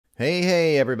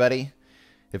Hey, everybody.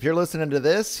 If you're listening to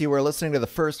this, you are listening to the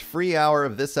first free hour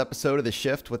of this episode of The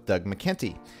Shift with Doug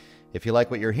McKenty. If you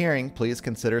like what you're hearing, please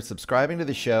consider subscribing to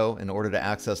the show in order to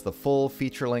access the full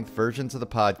feature-length versions of the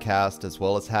podcast, as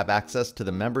well as have access to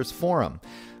the members forum,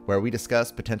 where we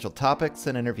discuss potential topics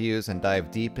and interviews and dive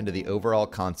deep into the overall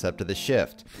concept of The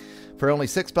Shift. For only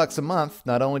 $6 a month,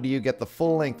 not only do you get the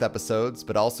full-length episodes,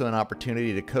 but also an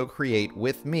opportunity to co-create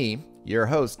with me, your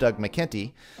host, Doug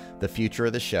McKenty, the future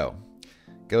of the show.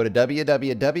 Go to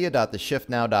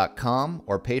www.theshiftnow.com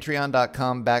or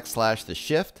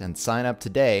patreon.com/theshift and sign up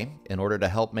today in order to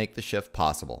help make the shift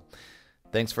possible.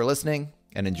 Thanks for listening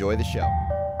and enjoy the show.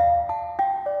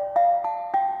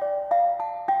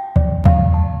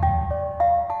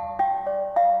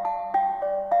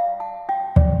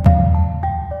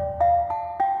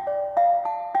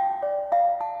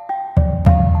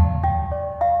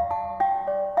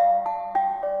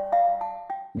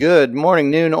 Good morning,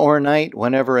 noon, or night,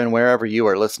 whenever and wherever you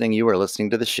are listening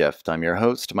to The Shift. I'm your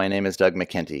host. My name is Doug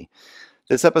McKenty.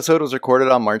 This episode was recorded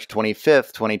on March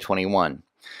 25th, 2021.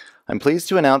 I'm pleased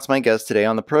to announce my guest today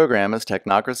on the program is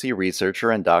Technocracy researcher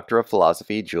and Doctor of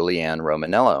Philosophy Julianne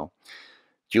Romanello.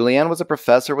 Julianne was a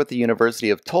professor with the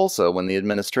University of Tulsa when the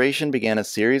administration began a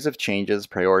series of changes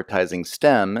prioritizing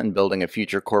STEM and building a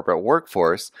future corporate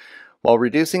workforce, while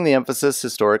reducing the emphasis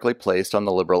historically placed on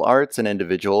the liberal arts and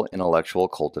individual intellectual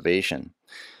cultivation.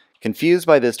 Confused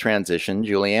by this transition,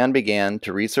 Julianne began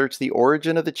to research the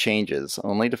origin of the changes,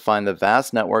 only to find the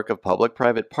vast network of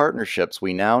public-private partnerships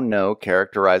we now know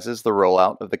characterizes the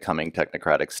rollout of the coming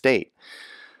technocratic state.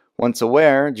 Once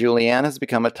aware, Julianne has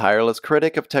become a tireless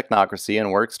critic of technocracy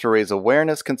and works to raise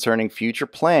awareness concerning future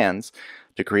plans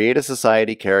to create a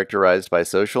society characterized by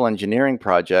social engineering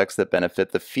projects that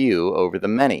benefit the few over the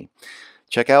many.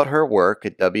 Check out her work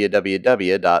at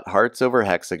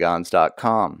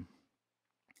www.heartsoverhexagons.com.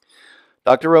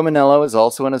 Dr. Romanello is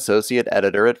also an associate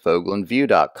editor at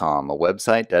VogelinView.com, a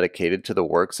website dedicated to the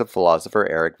works of philosopher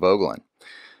Eric Voegelin.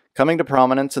 Coming to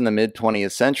prominence in the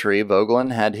mid-20th century,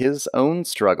 Voegelin had his own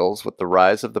struggles with the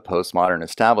rise of the postmodern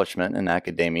establishment in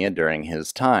academia during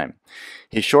his time.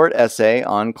 His short essay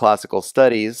on classical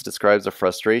studies describes a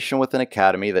frustration with an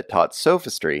academy that taught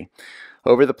sophistry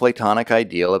over the Platonic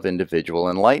ideal of individual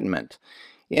enlightenment.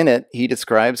 In it, he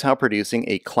describes how producing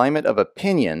a climate of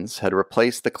opinions had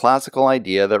replaced the classical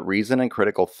idea that reason and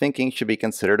critical thinking should be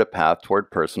considered a path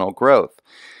toward personal growth.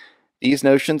 These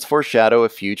notions foreshadow a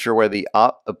future where the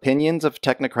opinions of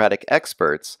technocratic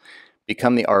experts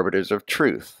become the arbiters of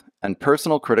truth, and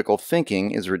personal critical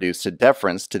thinking is reduced to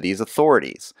deference to these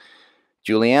authorities.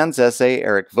 Julianne's essay,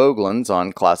 Eric Voegelin's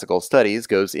on classical studies,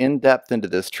 goes in depth into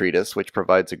this treatise, which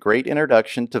provides a great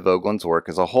introduction to Voegelin's work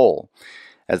as a whole.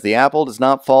 As the apple does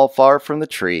not fall far from the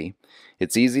tree,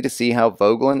 it's easy to see how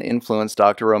Voegelin influenced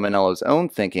Dr. Romanello's own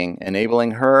thinking,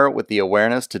 enabling her with the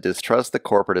awareness to distrust the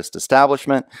corporatist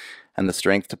establishment and the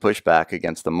strength to push back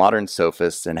against the modern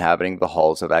sophists inhabiting the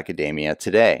halls of academia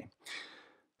today.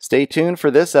 Stay tuned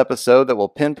for this episode that will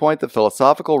pinpoint the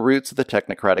philosophical roots of the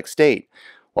technocratic state,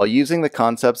 while using the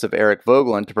concepts of Eric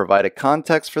Voegelin to provide a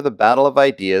context for the battle of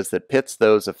ideas that pits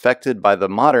those affected by the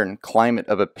modern climate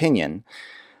of opinion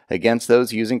against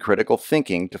those using critical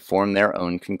thinking to form their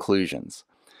own conclusions.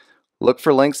 Look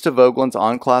for links to Voegelin's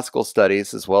On Classical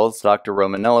Studies as well as Dr.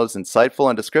 Romanello's insightful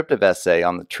and descriptive essay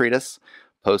on the treatise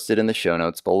posted in the show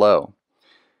notes below.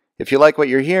 If you like what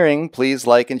you're hearing, please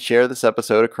like and share this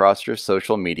episode across your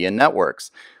social media networks.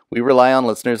 We rely on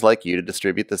listeners like you to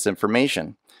distribute this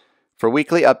information. For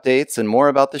weekly updates and more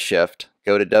about The Shift,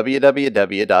 go to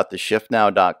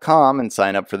www.theshiftnow.com and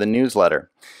sign up for the newsletter.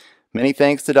 Many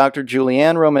thanks to Dr.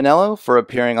 Julianne Romanello for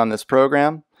appearing on this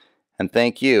program, and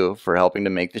thank you for helping to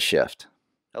make The Shift.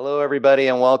 Hello, everybody,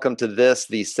 and welcome to this,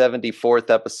 the 74th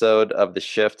episode of The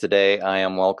Shift. Today, I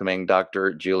am welcoming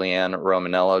Dr. Julianne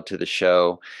Romanello to the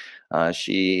show.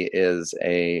 She is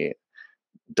a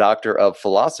doctor of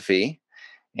philosophy,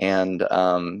 and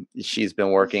she had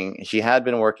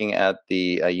been working at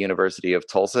the University of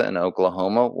Tulsa in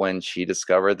Oklahoma when she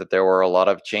discovered that there were a lot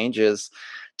of changes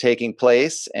taking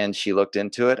place, and she looked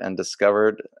into it and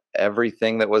discovered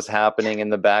everything that was happening in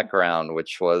the background,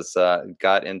 which was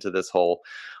got into this whole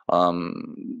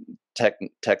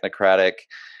technocratic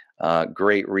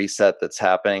great reset that's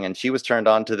happening. And she was turned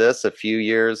on to this a few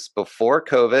years before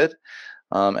COVID,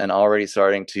 and already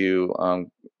starting to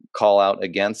call out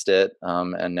against it.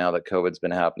 And now that COVID's been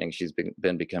happening, she's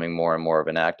been becoming more and more of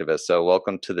an activist. So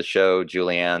welcome to the show,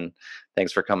 Julianne.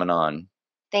 Thanks for coming on.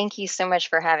 Thank you so much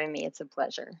for having me. It's a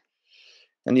pleasure.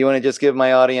 And you want to just give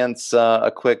my audience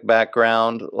a quick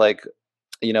background, like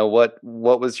what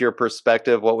was your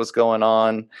perspective, what was going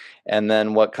on, and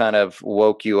then what kind of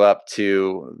woke you up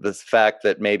to the fact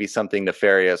that maybe something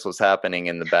nefarious was happening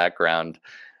in the background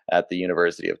at the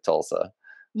University of Tulsa?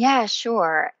 Yeah,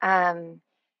 sure.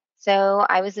 So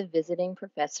I was a visiting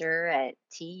professor at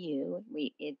TU.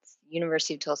 It's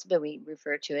University of Tulsa, but we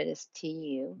refer to it as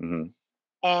TU. Hmm.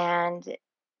 And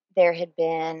there had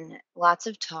been lots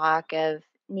of talk of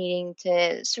needing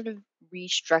to sort of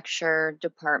restructure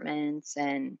departments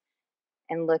and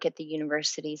look at the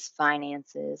university's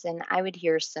finances. And I would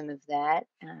hear some of that.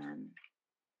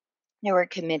 There were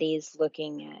committees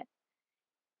looking at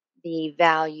the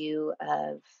value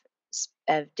of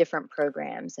different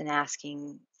programs and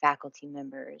asking faculty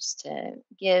members to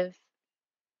give,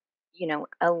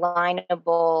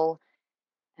 alignable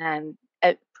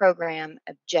program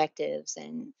objectives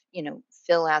and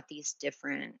fill out these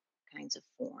different kinds of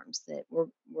forms that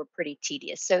were pretty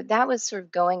tedious. So that was sort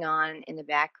of going on in the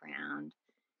background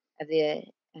of the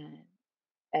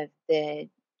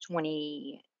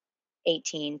 2018-2019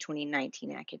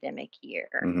 academic year.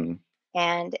 Hmm.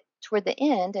 And toward the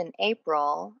end, in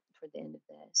April, toward the end of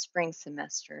the spring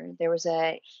semester, there was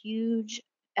a huge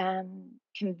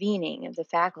convening of the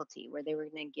faculty where they were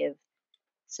going to give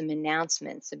some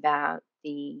announcements about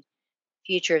the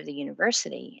future of the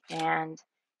university, and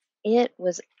it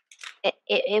was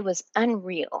it was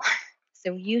unreal.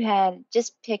 So you had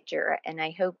just picture, and I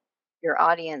hope your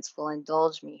audience will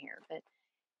indulge me here, but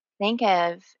think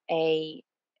of a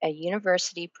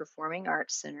university performing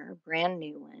arts center, brand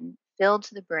new one, filled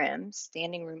to the brim,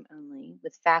 standing room only,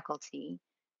 with faculty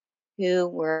who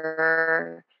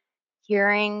were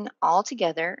hearing all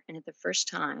together and at the first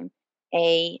time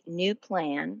a new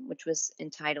plan, which was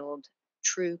entitled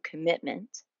True Commitment.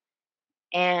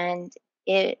 And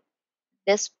it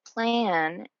this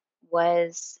plan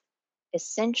was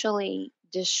essentially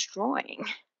destroying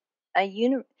a,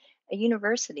 uni- a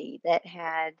university that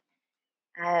had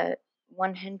a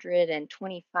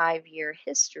 125-year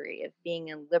history of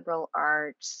being a liberal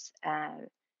arts,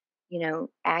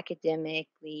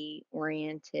 academically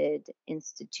oriented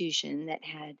institution that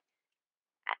had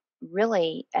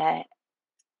really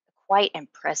quite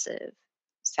impressive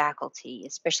faculty,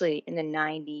 especially in the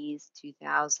 90s,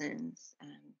 2000s.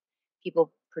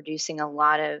 People producing a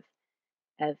lot of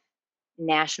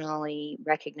nationally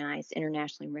recognized,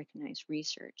 internationally recognized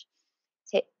research.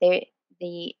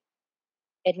 The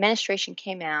administration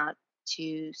came out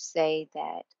to say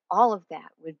that all of that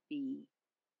would be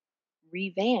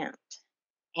revamped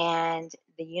and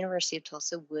the University of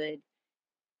Tulsa would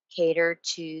cater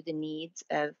to the needs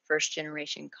of first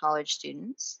generation college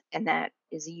students. And that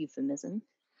is a euphemism.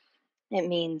 It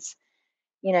means,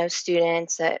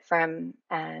 students from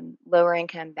lower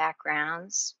income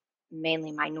backgrounds,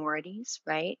 mainly minorities,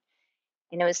 right?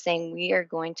 And it was saying we are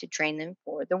going to train them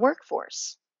for the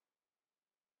workforce.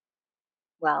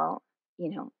 Well,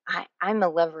 I'm a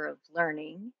lover of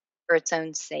learning for its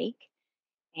own sake.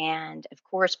 And of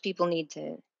course, uh, people need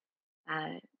to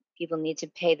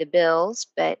pay the bills,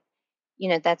 but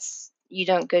that's you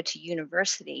don't go to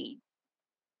university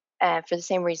for the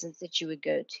same reasons that you would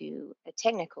go to a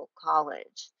technical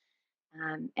college.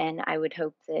 And I would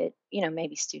hope that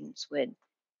maybe students would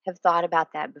have thought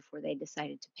about that before they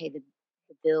decided to pay the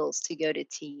bills to go to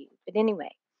TU. But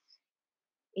anyway,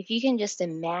 if you can just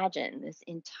imagine this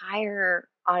entire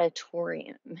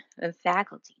auditorium of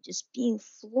faculty just being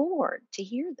floored to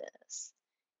hear this.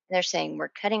 And they're saying, we're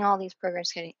cutting all these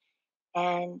programs, cutting.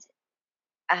 And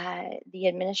the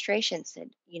administration said,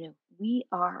 we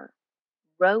are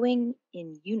rowing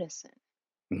in unison.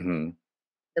 Hmm.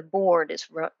 The board is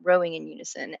rowing in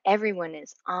unison. Everyone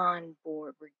is on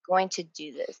board. We're going to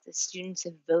do this. The students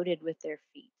have voted with their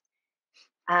feet.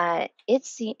 I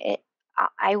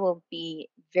will be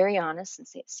very honest and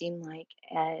say it seemed like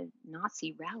a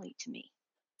Nazi rally to me.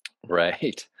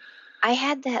 Right. I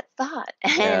had that thought,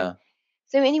 and Yeah.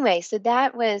 so anyway, so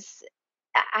that was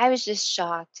I was just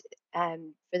shocked.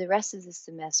 For the rest of the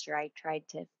semester, I tried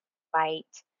to fight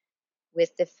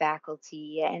with the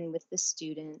faculty and with the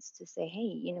students to say, hey,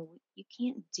 you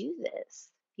can't do this.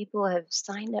 People have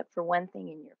signed up for one thing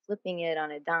and you're flipping it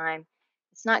on a dime.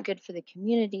 It's not good for the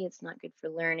community. It's not good for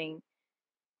learning,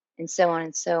 and so on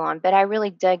and so on. But I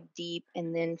really dug deep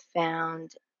and then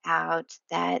found out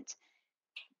that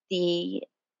the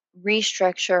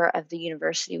restructure of the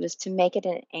university was to make it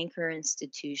an anchor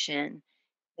institution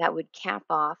that would cap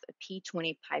off a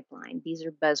P20 pipeline. These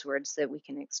are buzzwords that we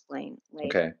can explain Okay.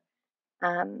 later.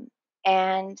 Um,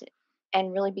 and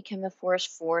and really become a force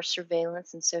for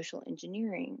surveillance and social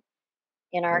engineering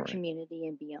in our Right. community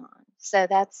and beyond. So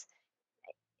that's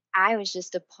I was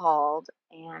just appalled,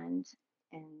 and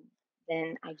and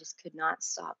then I just could not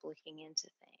stop looking into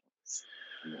things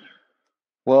from there.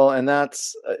 Well, and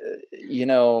that's,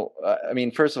 I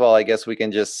mean, first of all, I guess we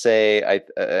can just say,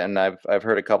 and I've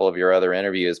heard a couple of your other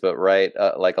interviews, but right,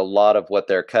 like a lot of what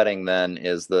they're cutting then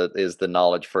is the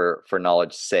knowledge for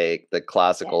knowledge's sake, the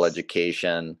classical Yes,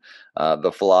 education,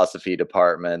 the philosophy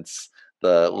departments,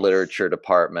 the yes, literature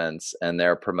departments, and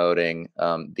they're promoting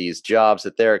these jobs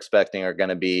that they're expecting are going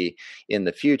to be in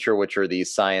the future, which are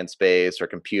these science-based or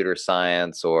computer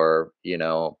science or,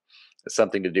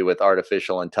 something to do with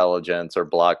artificial intelligence or yeah.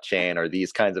 blockchain or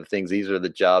these kinds of things. These are the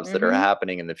jobs that are Mm-hmm.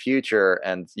 happening in the future,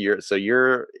 and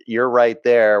you're right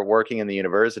there working in the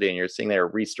university, and you're seeing they're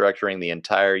restructuring the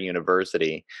entire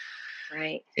university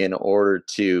Right. in order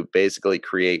to basically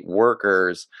create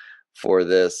workers for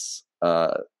this.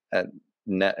 And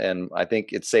and I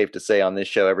think it's safe to say on this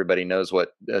show everybody knows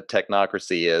what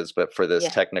technocracy is, but for this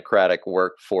Yeah. technocratic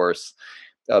workforce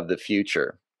of the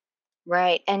future.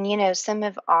 Right. And some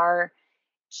of our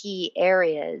key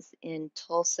areas in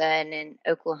Tulsa and in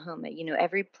Oklahoma,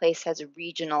 every place has a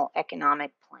regional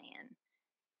economic plan.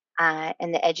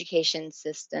 And the education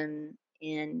system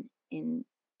in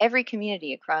every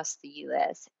community across the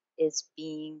US is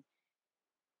being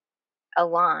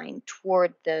aligned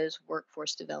toward those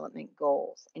workforce development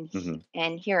goals. Hmm.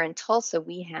 And here in Tulsa,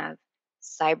 we have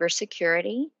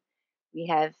cybersecurity, we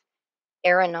have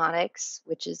aeronautics,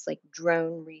 which is like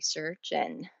drone research,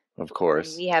 Of and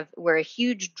course. we're a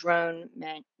huge drone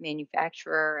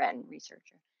manufacturer and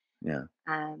researcher, Yeah.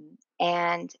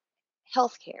 and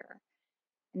healthcare,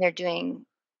 and they're doing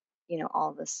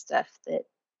all the stuff that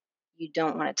you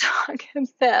don't want to talk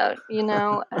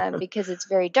about, because it's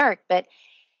very dark. But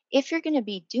if you're going to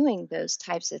be doing those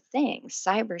types of things,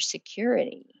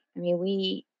 cybersecurity, I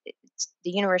mean,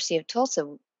 the University of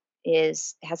Tulsa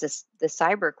has the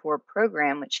cyber core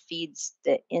program which feeds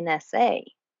the NSA.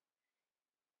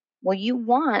 Well, you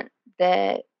want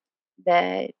the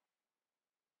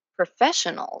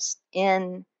professionals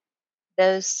in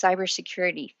those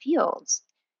cybersecurity fields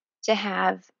to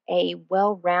have a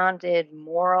well-rounded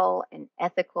moral and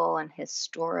ethical and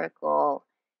historical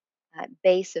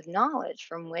base of knowledge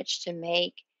from which to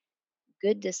make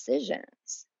good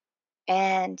decisions.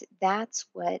 And that's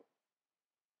what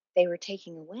they were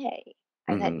taking away.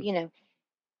 And that, Hmm.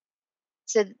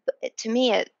 so to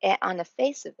me, on the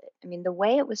face of it, I mean, the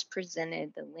way it was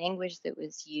presented, the language that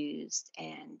was used,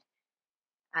 and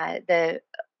the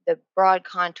broad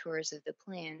contours of the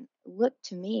plan looked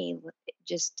to me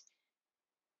just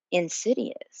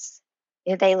insidious.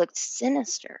 They looked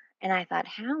sinister. And I thought,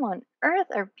 how on earth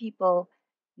are people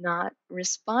not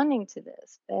responding to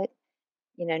this? But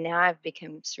now I've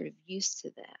become sort of used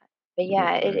to that. But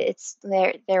yeah, Right. it's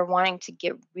they're wanting to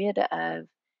get rid of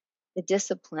the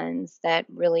disciplines that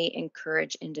really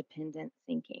encourage independent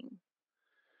thinking.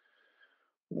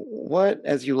 What,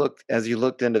 as you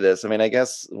looked into this, I mean, I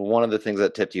guess one of the things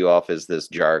that tipped you off is this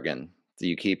jargon. So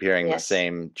you keep hearing the Yes.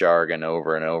 same jargon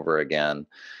over and over again.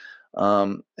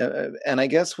 And I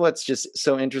guess what's just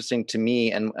so interesting to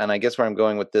me, and I guess where I'm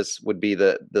going with this would be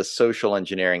the social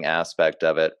engineering aspect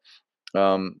of it.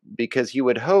 Because you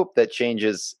would hope that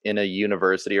changes in a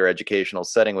university or educational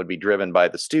setting would be driven by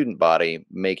the student body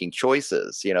making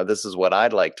choices. This is what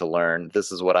I'd like to learn.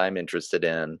 This is what I'm interested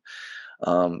in.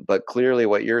 But clearly,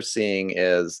 what you're seeing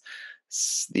is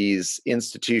these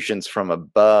institutions from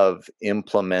above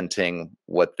implementing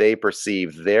what they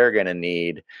perceive they're going to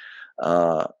need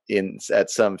in at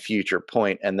some future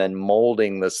point, and then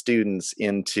molding the students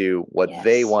into what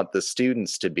they Yes. want the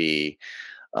students to be.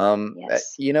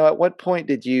 Yes. At what point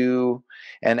did you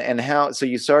and how? So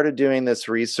you started doing this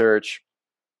research,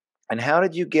 and how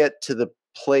did you get to the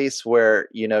place where,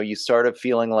 you started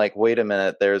feeling like, wait a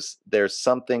minute, there's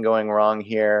something going wrong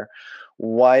here?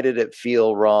 Why did it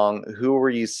feel wrong? Who were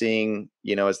you seeing,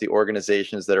 as the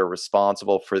organizations that are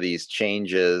responsible for these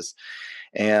changes?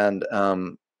 And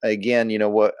again,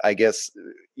 what I guess,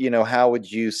 how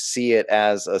would you see it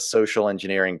as a social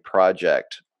engineering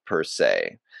project per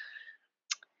se?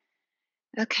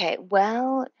 Okay.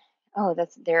 Well, oh,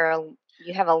 that's there are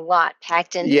you have a lot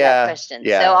packed into that Yeah, question. So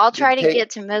yeah. I'll try to Take get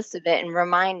to most of it and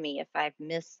remind me if I've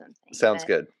missed something. Sounds But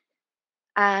good.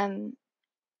 um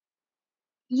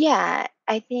yeah,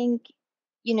 I think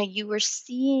you were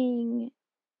seeing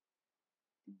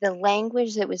the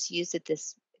language that was used at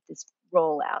this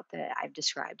rollout that I've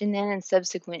described, and then in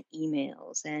subsequent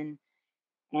emails, and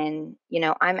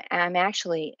I'm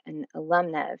actually an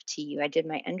alumna of TU. I did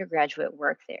my undergraduate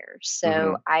work there,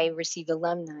 so Hmm. I received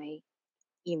alumni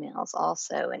emails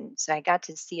also, and so I got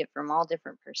to see it from all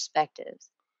different perspectives.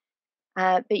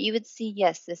 But you would see,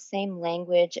 yes, the same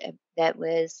language that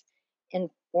was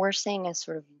enforcing a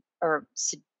sort of, or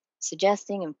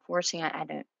suggesting, enforcing. I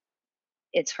don't.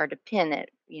 It's hard to pin it,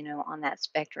 on that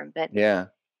spectrum, but Yeah.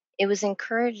 it was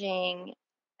encouraging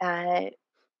uh,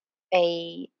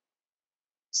 a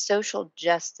social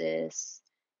justice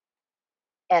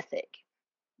ethic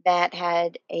that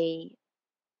had a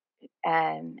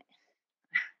um,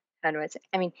 how do I say?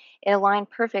 I mean, it aligned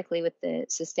perfectly with the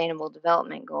Sustainable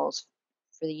Development Goals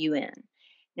for the UN.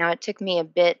 Now, it took me a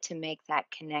bit to make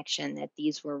that connection that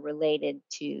these were related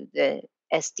to the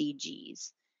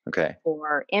SDGs Okay.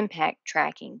 for impact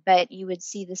tracking, but you would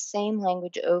see the same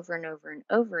language over and over and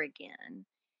over again.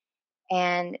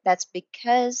 And that's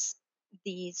because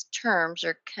these terms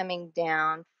are coming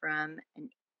down from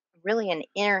really an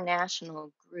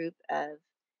international group of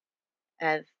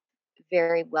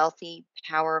very wealthy,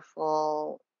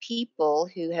 powerful people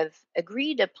who have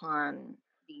agreed upon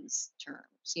these terms,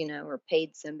 or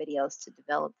paid somebody else to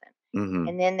develop them. Mm-hmm.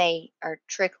 And then they are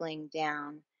trickling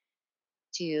down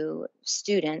to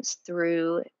students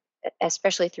through,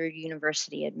 especially through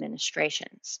university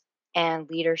administrations and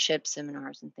leadership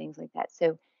seminars and things like that.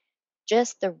 So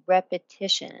just the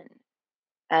repetition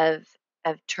of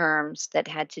terms that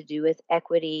had to do with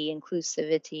equity,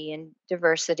 inclusivity, and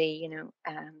diversity,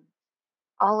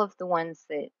 all of the ones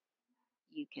that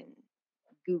you can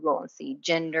Google and see,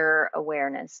 gender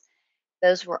awareness,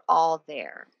 those were all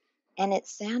there. And it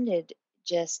sounded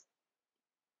just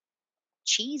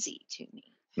cheesy to me.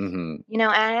 Mm-hmm. And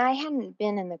I hadn't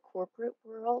been in the corporate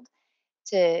world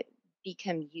to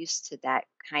become used to that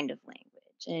kind of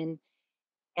language.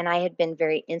 And I had been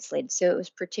very insulated. So it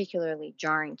was particularly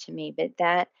jarring to me. But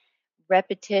that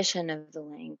repetition of the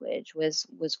language was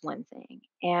one thing.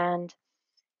 And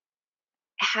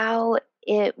how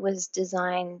it was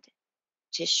designed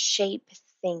to shape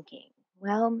thinking.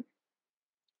 Well,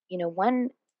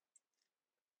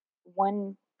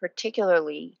 one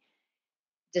particularly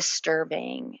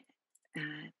disturbing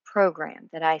program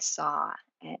that I saw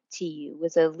at TU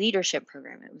was a leadership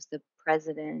program. It was the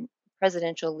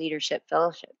Presidential Leadership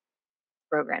Fellowship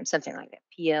program, something like that,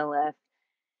 PLF.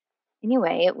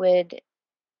 Anyway,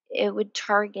 it would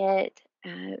target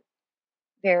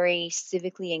very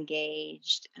civically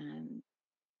engaged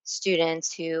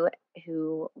students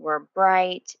who were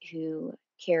bright, who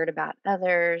cared about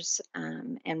others,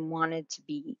 and wanted to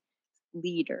be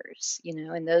leaders,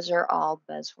 and those are all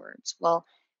buzzwords. Well,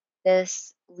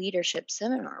 this leadership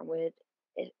seminar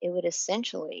it would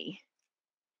essentially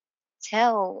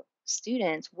tell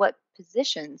students what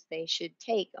positions they should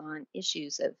take on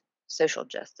issues of social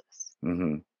justice,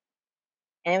 Mm-hmm.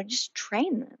 and it would just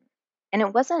train them. And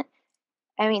it wasn't,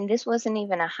 I mean, this wasn't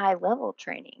even a high level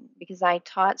training because I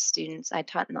taught in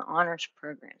the honors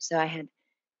program. So I had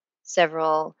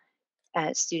several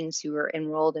students who were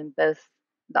enrolled in both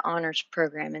the honors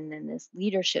program and then this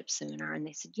leadership seminar. And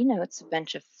they said, it's a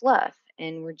bunch of fluff.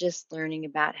 And we're just learning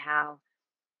about how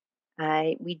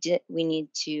we need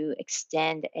to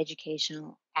extend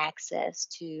educational access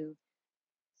to,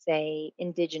 say,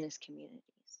 indigenous communities.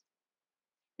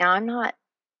 Now, I'm not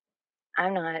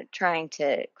trying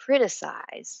to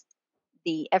criticize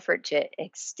the effort to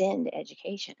extend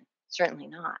education. Certainly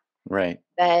not. Right.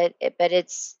 But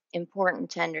it's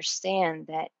important to understand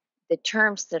that the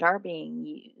terms that are being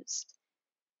used,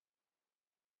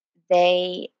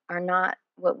 they are not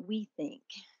what we think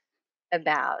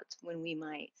about when we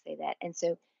might say that. And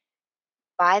so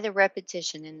by the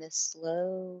repetition and the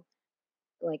slow,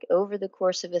 like over the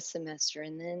course of a semester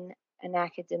and then an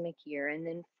academic year and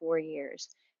then 4 years,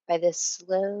 by this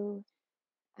slow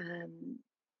um,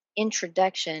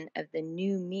 introduction of the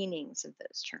new meanings of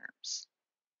those terms,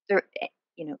 there,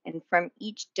 and from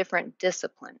each different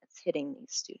discipline it's hitting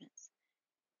these students,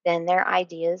 then their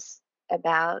ideas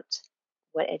about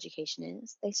what education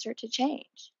is, they start to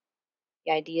change.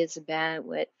 The ideas about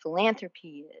what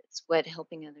philanthropy is, what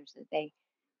helping others, that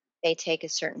they take a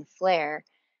certain flair.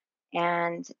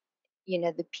 And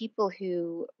the people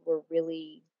who were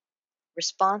really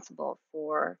responsible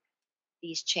for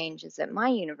these changes at my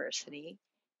university,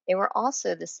 they were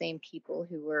also the same people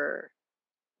who were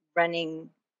running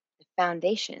the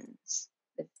foundations,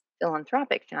 the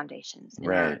philanthropic foundations in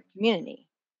Right. our community,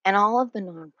 and all of the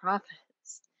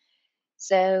nonprofits.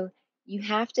 So you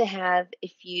have to have,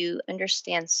 if you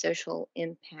understand social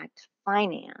impact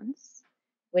finance,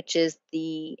 which is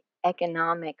the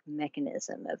economic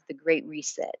mechanism of the Great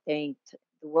Reset. The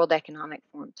World Economic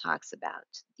Forum talks about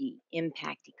the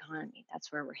impact economy.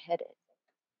 That's where we're headed.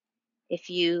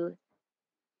 If you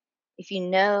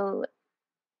know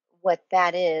what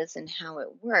that is and how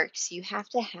it works, you have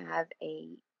to have a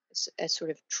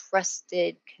sort of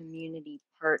trusted community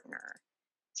partner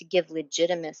to give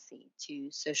legitimacy to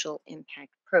social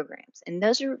impact programs. And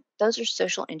those are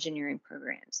social engineering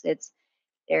programs.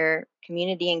 They're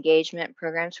community engagement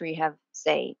programs where you have,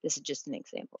 say, this is just an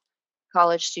example,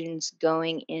 college students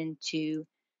going into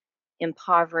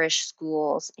impoverished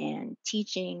schools and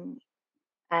teaching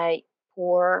uh,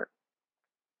 poor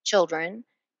children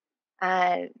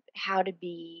uh, how to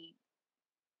be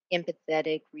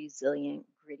empathetic, resilient,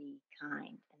 gritty, kind,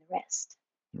 and the rest.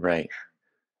 Right.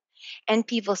 And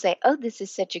people say, oh, this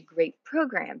is such a great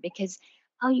program because,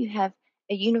 oh, you have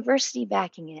a university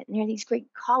backing it, and there are these great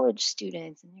college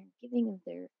students, and they're giving of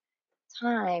their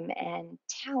time and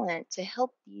talent to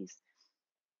help these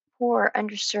poor,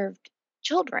 underserved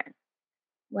children.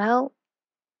 Well,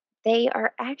 they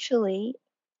are actually,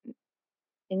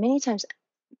 and many times,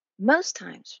 most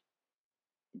times,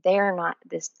 they are not,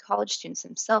 this college students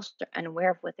themselves are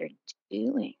unaware of what they're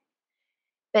doing,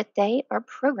 but they are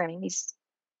programming these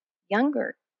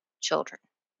younger children,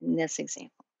 in this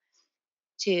example,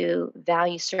 to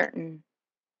value certain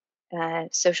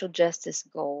social justice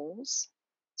goals,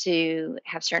 to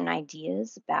have certain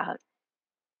ideas about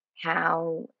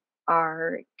how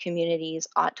our communities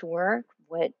ought to work,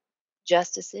 what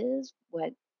justice is,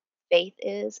 what faith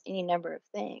is, any number of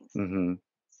things. Hmm.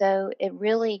 So it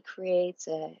really creates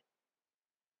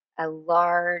a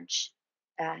large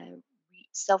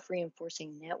self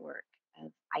reinforcing network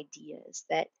of ideas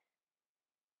that,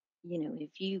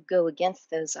 if you go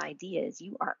against those ideas,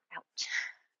 you are out.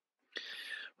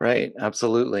 Right.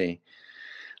 Absolutely.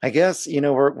 I guess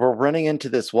we're running into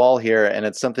this wall here, and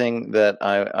it's something that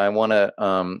I want to,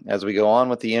 as we go on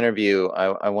with the interview,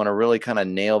 I want to really kind of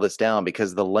nail this down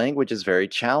because the language is very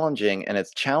challenging, and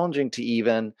it's challenging to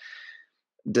even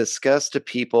discuss to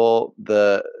people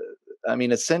I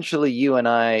mean, essentially, you and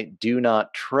I do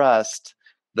not trust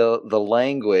the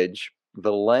language.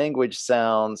 The language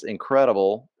sounds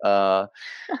incredible. We're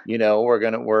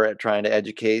trying to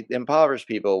educate impoverished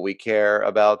people. We care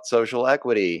about social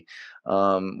equity.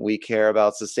 We care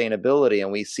about sustainability,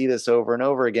 and we see this over and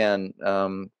over again.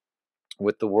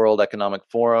 With the World Economic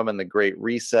Forum and the Great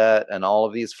Reset and all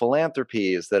of these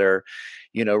philanthropies that are,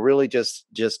 really just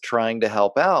trying to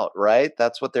help out, right?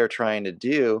 That's what they're trying to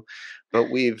do. But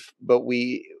we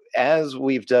as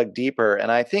we've dug deeper,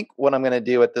 and I think what I'm going to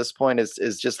do at this point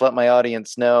is just let my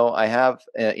audience know I have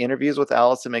interviews with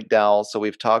Allison McDowell. So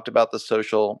we've talked about the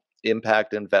social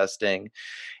impact investing,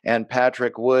 and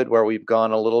Patrick Wood, where we've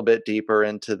gone a little bit deeper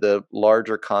into the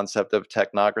larger concept of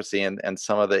technocracy and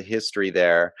some of the history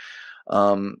there.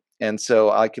 And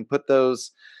so I can put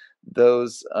those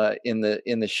in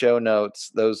the show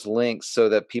notes, those links, so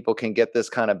that people can get this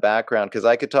kind of background. Because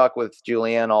I could talk with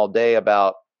Julianne all day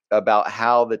about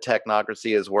how the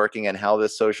technocracy is working and how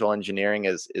this social engineering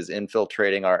is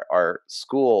infiltrating our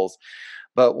schools.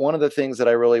 But one of the things that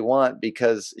I really want,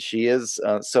 because she is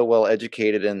so well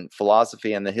educated in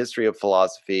philosophy and the history of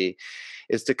philosophy,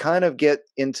 is to kind of get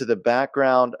into the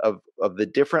background of the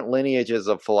different lineages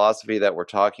of philosophy that we're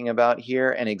talking about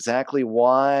here, and exactly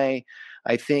why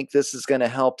I think this is going to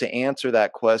help to answer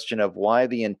that question of why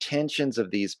the intentions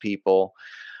of these people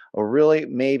or really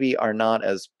maybe are not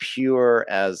as pure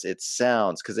as it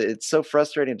sounds, because it's so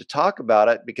frustrating to talk about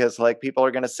it, because like people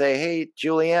are going to say, hey,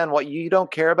 Julianne, what, you don't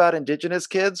care about indigenous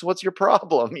kids? What's your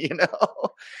problem?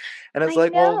 And it's I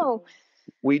like, well, know.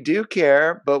 we do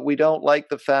care, but we don't like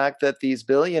the fact that these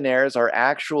billionaires are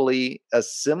actually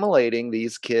assimilating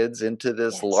these kids into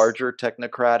this Yes. larger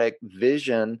technocratic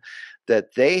vision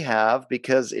that they have,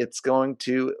 because it's going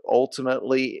to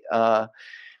ultimately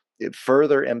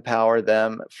further empower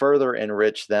them, further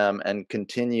enrich them, and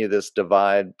continue this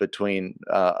divide between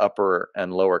upper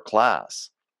and lower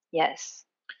class. Yes.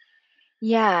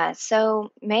 Yeah.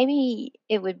 So maybe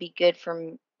it would be good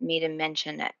for me to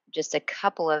mention just a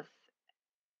couple of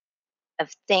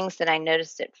things that I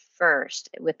noticed at first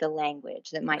with the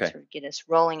language that might Okay. sort of get us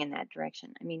rolling in that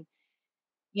direction. I mean,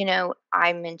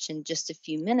 I mentioned just a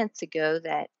few minutes ago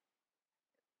that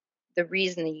the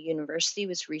reason the university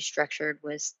was restructured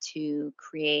was to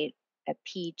create a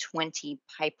P20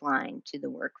 pipeline to the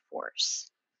workforce.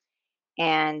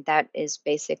 And that is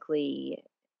basically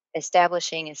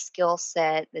establishing a skill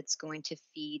set that's going to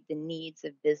feed the needs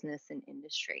of business and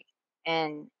industry.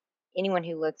 And anyone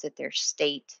who looks at their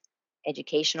state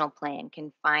educational plan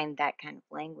can find that kind of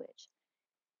language.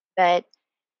 But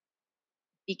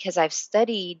because I've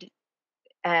studied,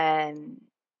 um,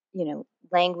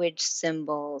 language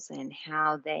symbols and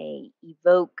how they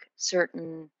evoke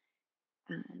um,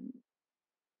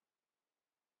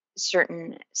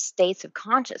 certain states of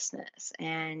consciousness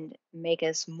and make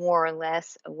us more or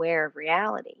less aware of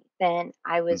reality, then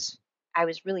I was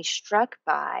really struck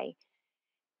by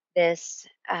this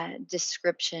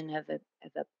description of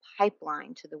a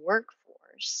pipeline to the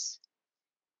workforce.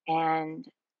 And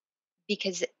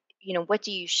because, what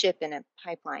do you ship in a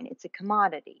pipeline? It's a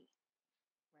commodity,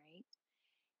 right?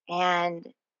 And,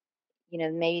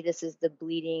 maybe this is the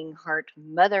bleeding heart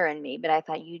mother in me, but I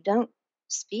thought you don't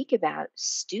speak about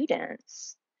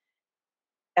students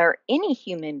or any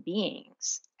human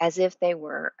beings as if they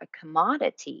were a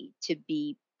commodity to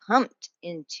be pumped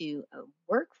into a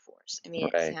workforce. I mean,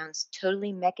 it Right. sounds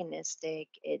totally mechanistic.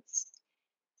 It's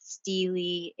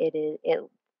steely. It is it.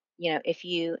 If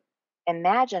you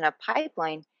imagine a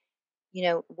pipeline,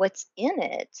 what's in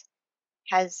it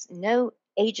has no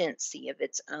agency of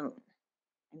its own.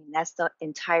 I mean, that's the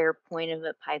entire point of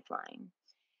a pipeline.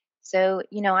 So,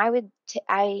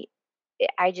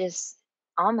 I just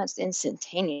almost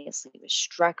instantaneously was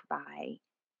struck by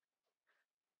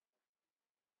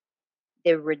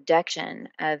the reduction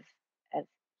of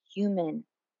human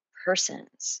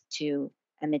persons to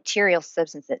a material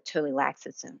substance that totally lacks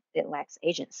it lacks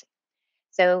agency.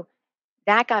 So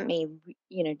that got me,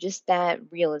 just that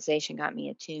realization got me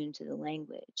attuned to the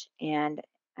language. And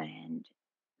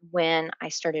when I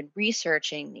started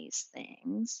researching these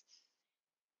things,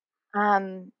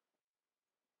 um,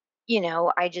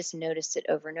 I just noticed it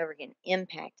over and over again.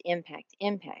 Impact, impact,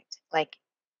 impact. Like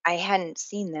I hadn't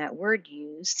seen that word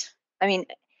used. I mean,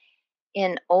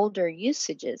 in older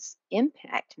usages,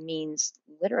 impact means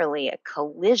literally a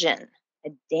collision,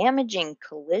 a damaging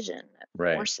collision of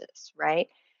Right. forces, right?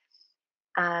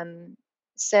 Um,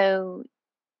 so,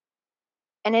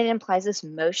 and it implies this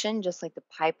motion, just like the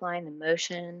pipeline, the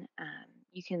motion.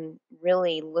 You can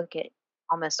really look at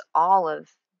almost all of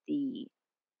the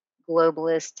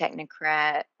globalist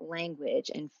technocrat language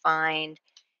and find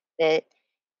that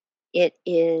it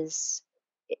is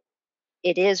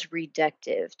it is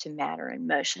reductive to matter and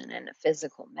motion and a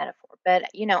physical metaphor. But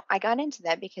I got into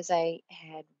that because I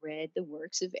had read the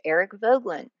works of Eric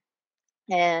Voegelin,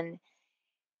 and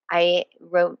I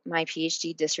wrote my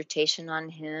PhD dissertation on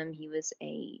him. He was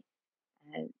a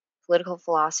political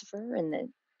philosopher in the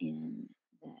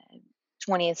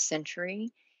 20th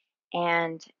century,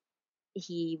 and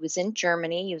he was in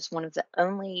Germany. He was one of the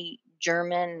only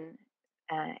German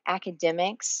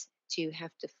academics to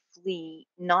have to flee,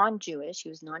 non Jewish, he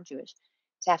was non Jewish,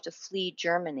 to have to flee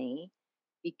Germany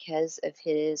because of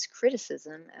his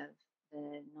criticism of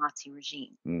the Nazi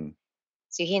regime. Mm.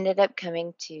 So he ended up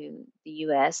coming to the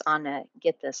US on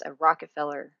get this, a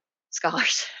Rockefeller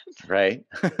scholarship. Right.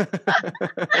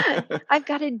 I've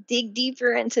got to dig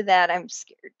deeper into that. I'm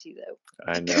scared to,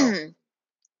 I know. though.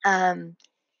 um,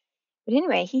 but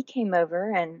anyway, he came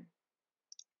over and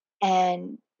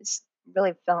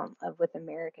really fell in love with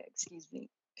America, excuse me,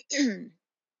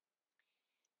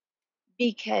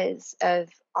 because of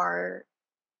a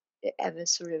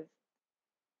sort of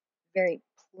very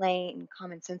plain,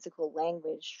 commonsensical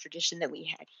language tradition that we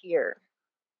had here.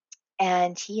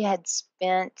 And he had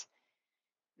spent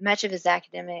much of his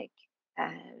academic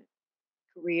uh,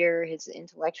 career, his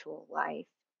intellectual life,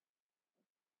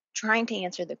 trying to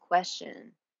answer the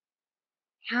question: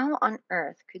 how on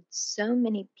earth could so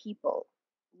many people,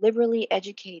 liberally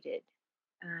educated,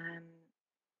 um,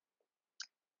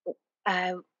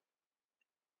 uh,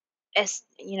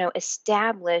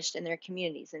 established in their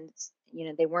communities, and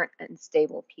they weren't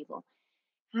unstable people.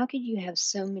 How could you have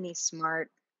so many smart,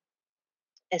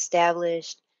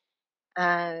 established,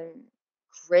 um,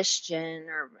 Christian,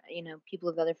 or people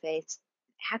of other faiths?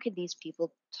 How could these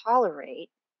people tolerate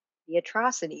the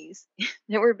atrocities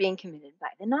that were being committed by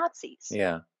the Nazis?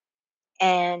 Yeah.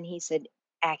 And he said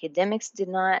academics did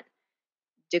not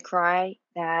decry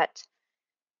that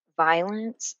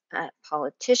violence.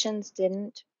 Politicians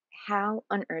didn't. How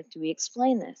on earth do we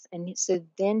explain this? And so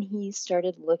then he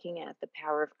started looking at the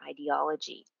power of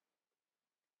ideology.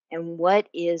 And what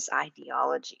is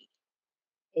ideology?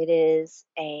 It is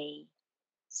a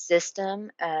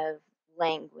system of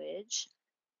language,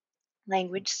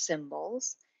 language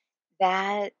symbols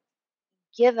that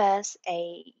give us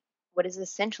what is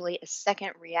essentially a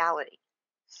second reality.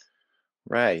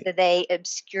 Right. So they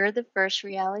obscure the first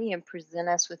reality and present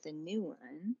us with a new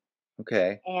one.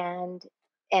 Okay. And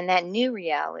that new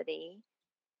reality,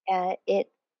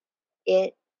 it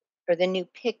it or the new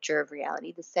picture of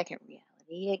reality, the second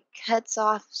reality, it cuts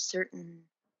off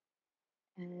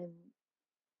um,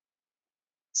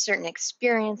 certain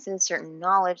experiences, certain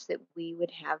knowledge that we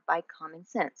would have by common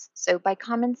sense. So by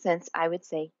common sense, I would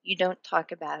say you don't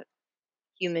talk about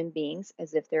human beings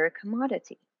as if they're a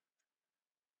commodity.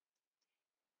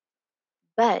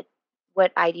 But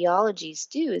what ideologies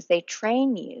do is they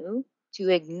train you to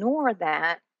ignore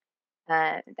that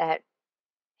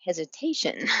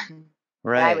hesitation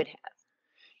that I Right. would have.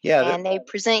 Yeah. And they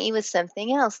present you with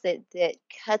something else that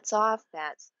cuts off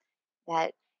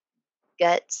that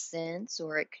gut sense,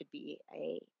 or it could be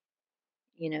a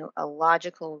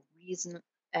logical reason,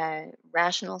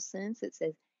 rational sense that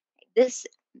says this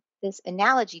this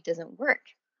analogy doesn't work.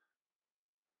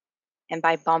 And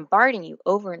by bombarding you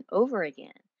over and over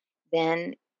again,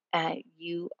 then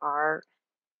you are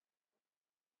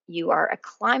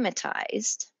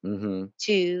acclimatized hmm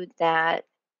to that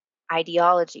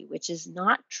ideology, which is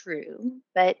not true,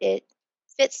 but it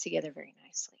fits together very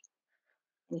nicely.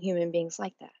 And human beings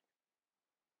like that.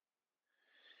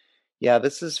 Yeah,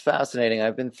 this is fascinating.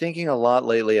 I've been thinking a lot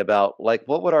lately about like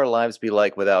what would our lives be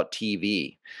like without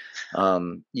TV?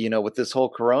 With this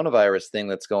whole coronavirus thing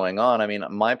that's going on. I mean,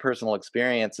 my personal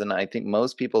experience, and I think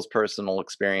most people's personal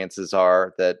experiences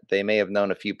are that they may have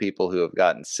known a few people who have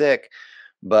gotten sick,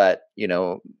 but they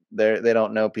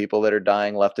don't know people that are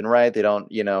dying left and right. They don't,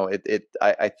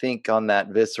 I think on that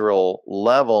visceral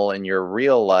level in your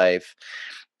real life,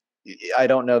 I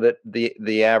don't know that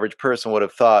the average person would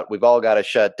have thought we've all got to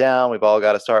shut down, we've all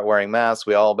got to start wearing masks,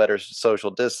 we all better social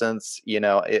distance,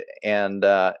 and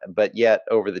but yet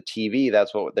over the TV,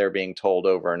 that's what they're being told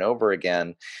over and over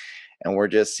again, and we're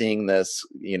just seeing this,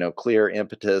 clear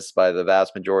impetus by the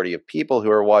vast majority of people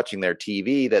who are watching their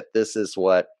TV that this is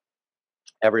what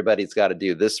everybody's got to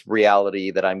do. This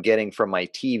reality that I'm getting from my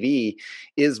TV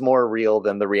is more real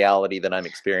than the reality that I'm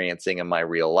experiencing in my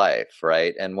real life,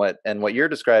 right? And what you're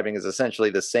describing is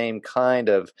essentially the same kind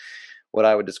of what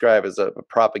I would describe as a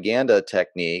propaganda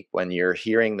technique. When you're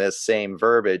hearing this same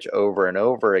verbiage over and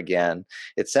over again,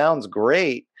 it sounds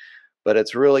great, but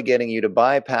it's really getting you to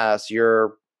bypass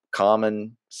your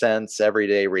common sense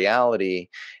everyday reality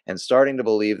and starting to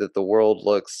believe that the world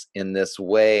looks in this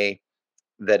way,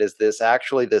 that is this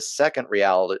actually this second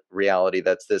reality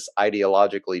that's this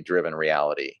ideologically driven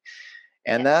reality.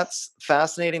 And Yes. that's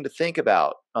fascinating to think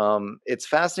about. It's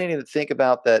fascinating to think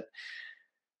about that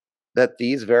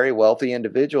these very wealthy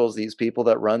individuals, these people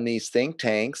that run these think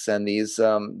tanks and these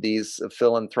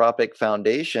philanthropic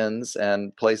foundations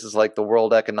and places like the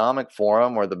World Economic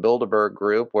Forum or the Bilderberg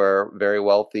Group, where very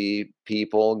wealthy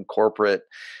people and corporate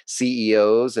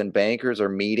CEOs and bankers are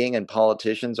meeting and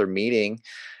politicians are meeting,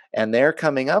 and they're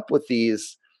coming up with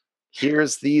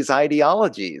here's these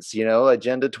ideologies,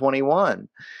 Agenda 21,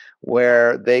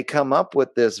 where they come up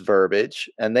with this verbiage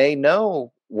and they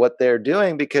know what they're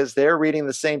doing because they're reading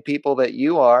the same people that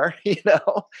you are,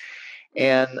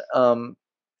 and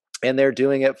and they're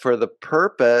doing it for the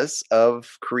purpose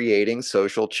of creating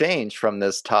social change from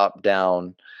this top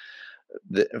down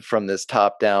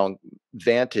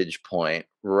vantage point,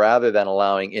 rather than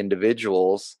allowing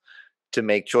individuals to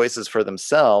make choices for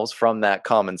themselves from that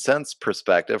common sense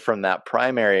perspective, from that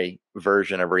primary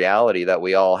version of reality that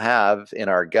we all have in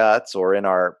our guts or in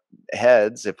our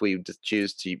heads, if we just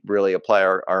choose to really apply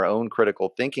our own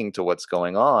critical thinking to what's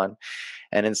going on,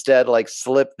 and instead like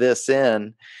slip this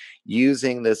in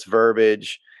using this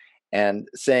verbiage and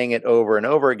saying it over and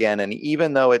over again. And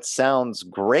even though it sounds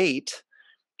great,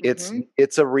 it's Hmm.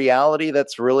 it's a reality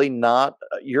that's really not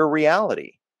your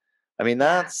reality. I mean,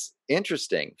 Yeah. that's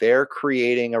interesting. They're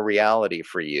creating a reality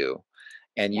for you,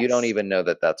 and you don't Yes. even know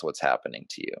that that's what's happening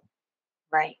to you.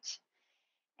 Right.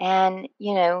 And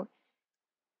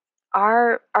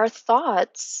our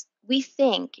thoughts, we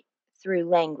think through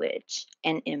language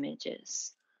and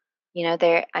images.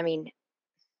 There. I mean,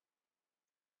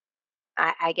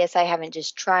 I guess I haven't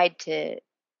just tried to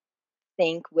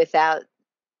think without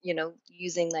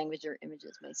using language or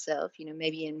images myself.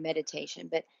 Maybe in meditation,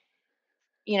 but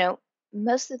you know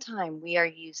most of the time we are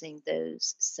using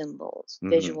those symbols, Mhm.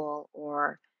 visual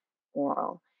or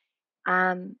oral.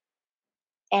 um,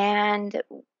 and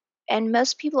and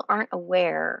most people aren't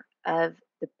aware of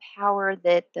the power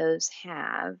that those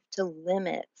have to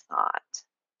limit thought,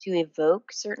 to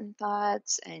evoke certain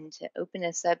thoughts, and to open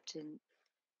us up to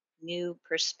new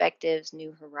perspectives,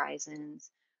 new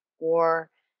horizons,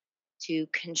 or to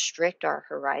constrict our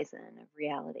horizon of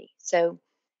reality. So,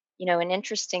 an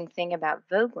interesting thing about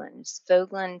Vogelin is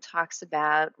Vogelin talks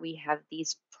about we have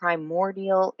these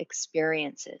primordial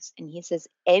experiences. And he says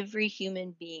every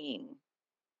human being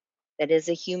that is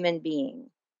a human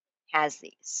being has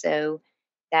these. So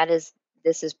that is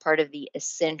this is part of the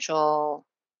essential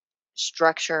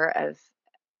structure of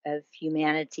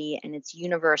humanity, and it's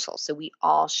universal. So we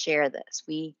all share this.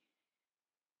 We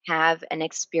have an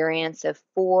experience of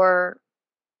four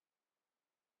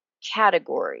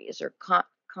categories or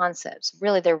concepts.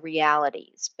 Really, they're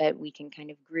realities, but we can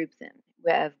kind of group them.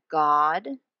 We have God,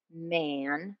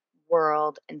 man,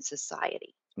 world, and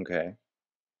society. Okay.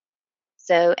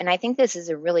 So, and I think this is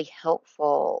a really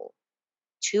helpful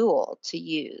tool to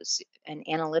use, an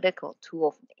analytical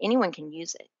tool. Anyone can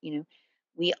use it.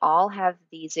 We all have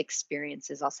these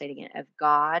experiences, I'll say it again, of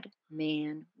God,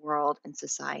 man, world, and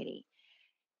society.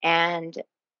 And,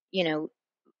 you know,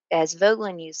 as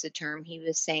Vogelin used the term, he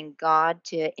was saying God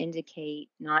to indicate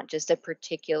not just a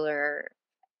particular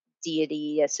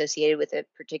deity associated with a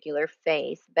particular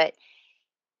faith, but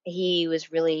he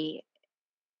was really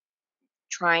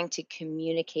trying to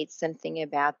communicate something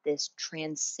about this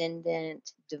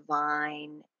transcendent,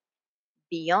 divine,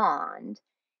 beyond,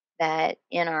 that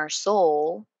in our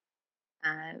soul,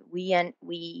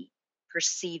 we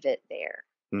perceive it there.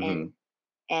 Mm-hmm. And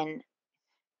and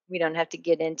we don't have to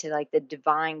get into like the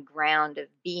divine ground of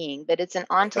being, but it's an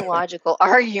ontological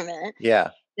argument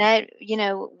Yeah. that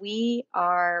we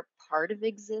are part of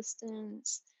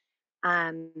existence,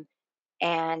 um,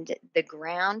 and the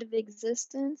ground of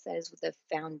existence, that is the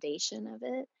foundation of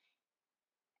it,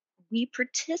 we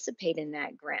participate in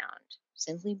that ground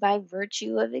simply by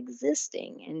virtue of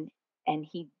existing. And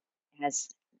he has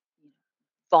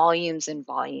volumes and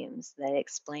volumes that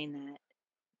explain that,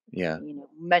 Yeah.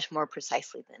 much more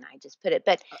precisely than I just put it.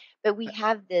 But we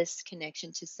have this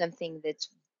connection to something that's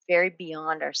very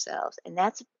beyond ourselves, and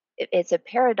it's a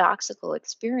paradoxical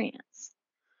experience,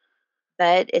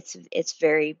 but it's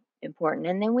very important.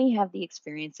 And then we have the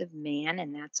experience of man,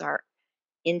 and that's our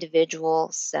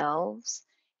individual selves,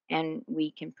 and we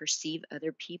can perceive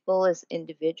other people as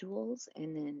individuals,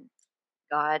 and then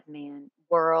God, man,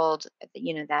 world,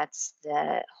 that's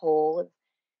the whole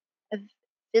of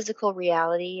physical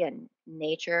reality and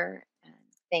nature and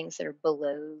things that are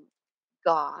below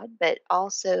God, but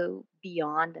also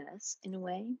beyond us in a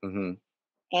way, Mm-hmm.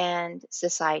 and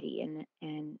society.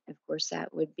 And of course,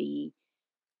 that would be,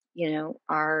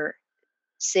 our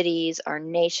cities, our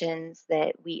nations,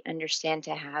 that we understand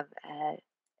to have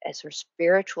a sort of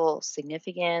spiritual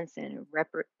significance, and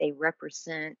they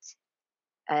represent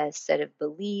a set of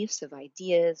beliefs, of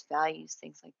ideas, values,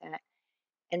 things like that.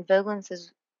 And Vogelin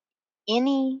says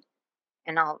any,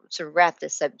 and I'll sort of wrap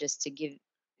this up just to give,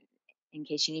 in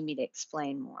case you need me to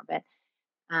explain more,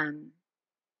 um,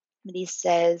 but he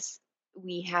says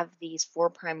we have these four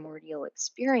primordial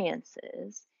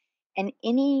experiences, and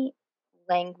any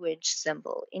language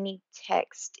symbol, any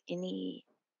text, any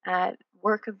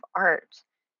work of art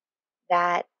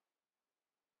that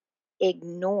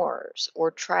ignores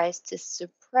or tries to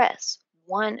suppress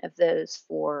one of those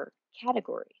four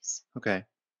categories, Okay.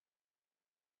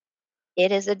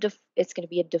 it's going to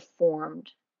be a deformed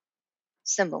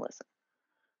symbolism,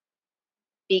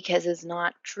 because it's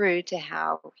not true to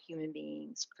how human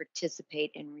beings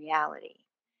participate in reality.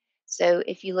 So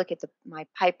if you look at my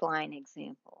pipeline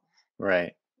example,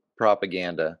 Right.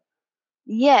 Propaganda.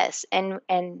 yes, and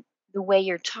the way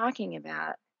you're talking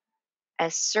about a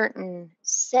certain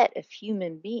set of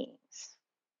human beings.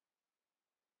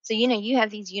 So you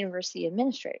have these university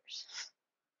administrators.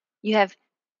 You have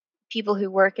people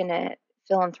who work in a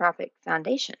philanthropic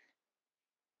foundation.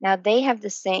 Now they have the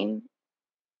same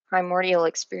primordial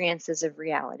experiences of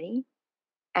reality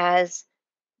as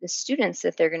the students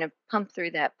that they're going to pump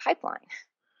through that pipeline,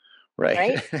 Right.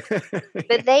 right?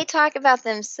 But they talk about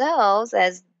themselves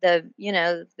as the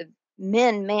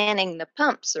men manning the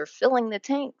pumps or filling the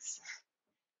tanks,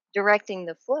 directing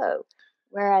the flow.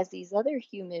 Whereas these other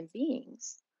human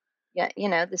beings, yeah,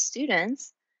 the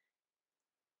students,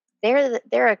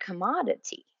 they're a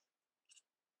commodity.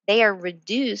 They are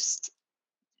reduced,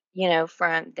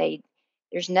 from they.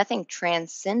 There's nothing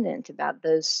transcendent about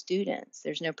those students.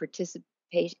 There's no participation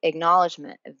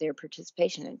acknowledgement of their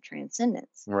participation in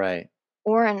transcendence, Right.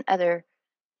 or in other,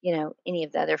 any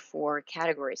of the other four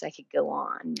categories. I could go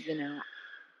on,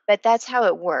 but that's how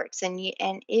it works. And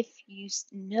if you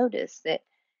notice that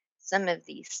some of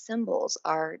these symbols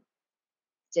are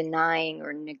denying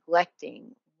or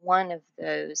neglecting one of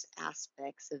those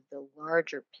aspects of the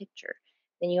larger picture,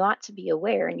 then you ought to be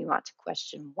aware and you ought to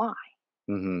question why.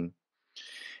 Mm-hmm.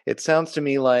 It sounds to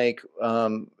me like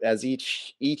as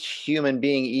each human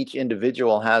being, each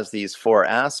individual has these four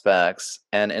aspects,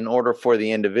 and in order for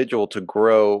the individual to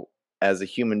grow as a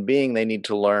human being, they need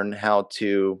to learn how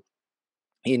to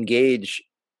engage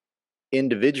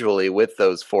individually with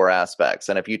those four aspects.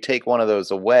 And if you take one of those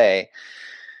away,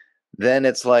 then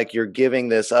it's like you're giving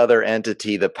this other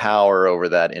entity the power over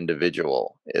that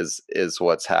individual is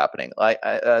what's happening.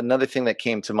 Another thing that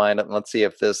came to mind, and let's see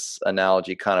if this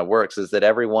analogy kind of works, is that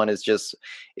everyone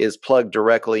is plugged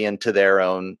directly into their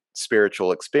own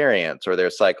spiritual experience or their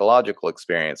psychological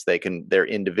experience. They're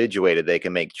individuated, they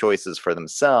can make choices for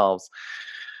themselves.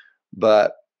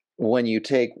 But when you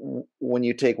take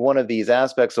one of these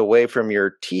aspects away from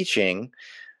your teaching,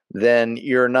 then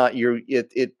you're not you're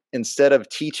it instead of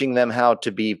teaching them how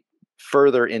to be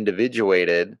further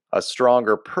individuated, a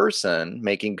stronger person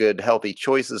making good healthy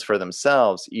choices for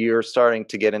themselves, you're starting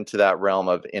to get into that realm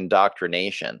of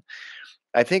indoctrination.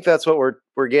 I think that's what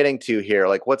we're getting to here.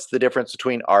 Like, what's the difference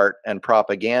between art and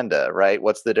propaganda, right?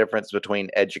 What's the difference between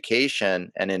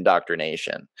education and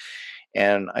indoctrination?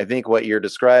 And I think what you're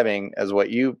describing as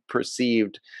what you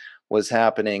perceived was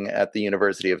happening at the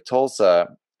University of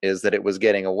Tulsa is that it was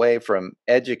getting away from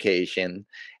education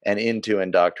and into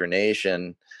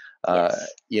indoctrination.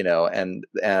 Yes. And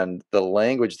the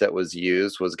language that was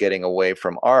used was getting away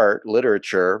from art,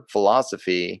 literature,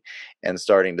 philosophy, and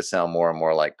starting to sound more and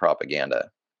more like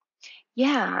propaganda.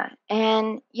 Yeah.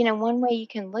 And, one way you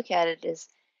can look at it is,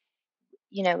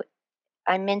 you know,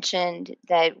 I mentioned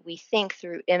that we think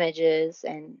through images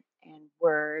and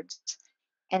words.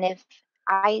 And if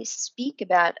I speak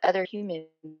about other human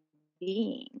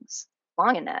beings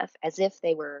long enough as if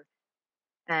they were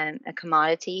a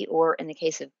commodity, or in the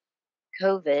case of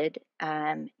COVID,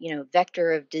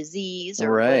 vector of disease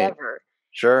or Right. whatever,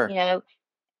 you Sure. know,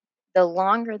 the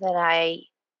longer that I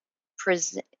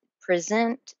present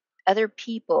present other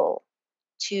people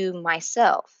to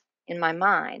myself in my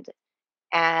mind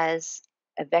as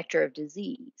a vector of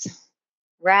disease,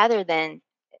 rather than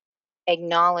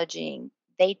acknowledging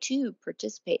they too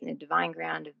participate in the divine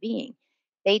ground of being.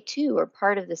 They too are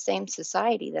part of the same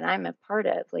society that I'm a part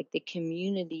of, like the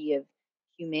community of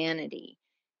humanity.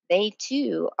 They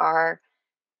too are,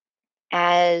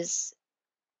 as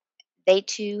they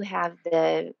too have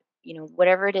the,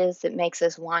 whatever it is that makes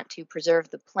us want to preserve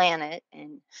the planet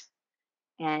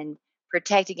and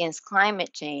protect against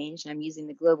climate change. I'm using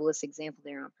the globalist example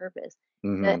there on purpose.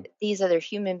 But Hmm. these other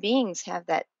human beings have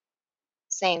that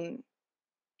same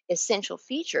essential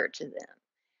feature to them.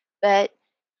 But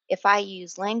if I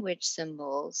use language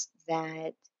symbols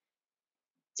that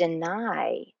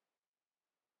deny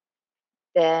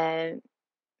the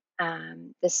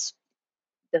the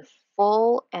the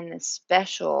full and the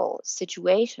special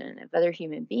situation of other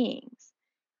human beings,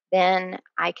 then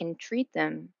I can treat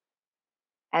them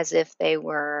as if they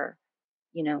were,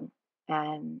 you know,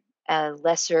 um, a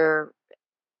lesser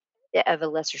of a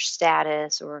lesser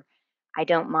status, or I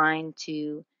don't mind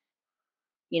to,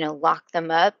 lock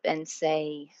them up and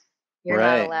say, you're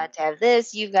not Right. allowed to have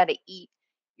this. You've got to eat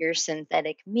your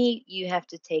synthetic meat. You have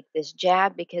to take this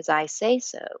jab because I say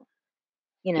so,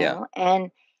 Yeah.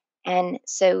 and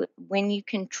so when you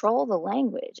control the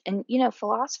language, and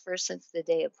philosophers since the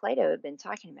day of Plato have been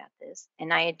talking about this,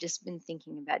 and I had just been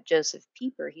thinking about Joseph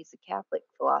Pieper. He's a Catholic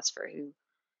philosopher who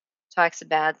talks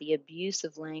about the abuse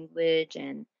of language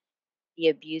and the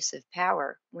abuse of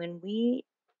power. When we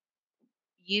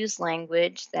use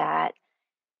language that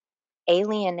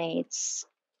alienates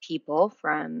people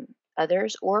from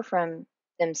others or from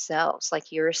themselves,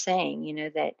 like you were saying,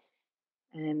 that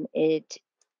it,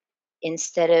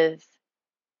 instead of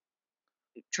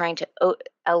trying to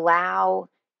allow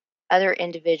other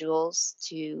individuals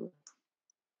to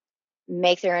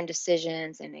make their own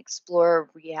decisions and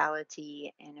explore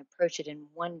reality and approach it in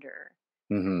wonder,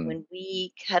 Hmm. when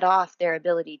we cut off their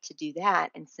ability to do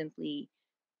that and simply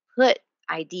put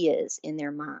ideas in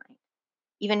their mind,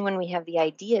 even when we have the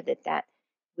idea that that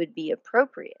would be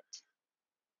appropriate,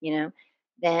 you know,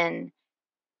 then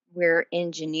we're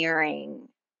engineering,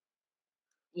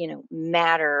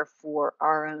 matter for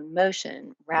our own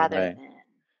motion rather Right.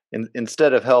 than.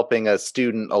 Instead of helping a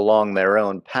student along their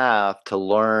own path to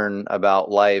learn about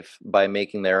life by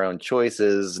making their own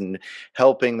choices and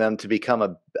helping them to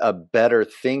become a better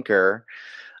thinker,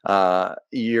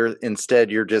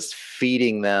 you're just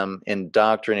feeding them,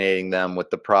 indoctrinating them with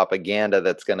the propaganda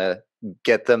that's going to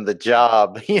get them the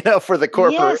job, for the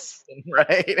corporation, Yes.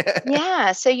 right?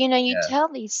 Yeah. So, Yeah.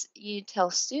 you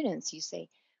tell students, you say,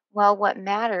 well, what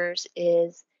matters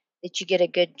is that you get a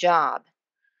good job.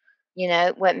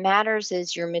 What matters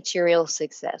is your material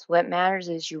success. What matters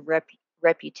is your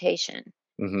reputation.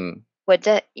 Hmm.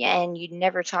 And you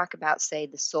never talk about, say,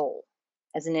 the soul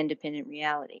as an independent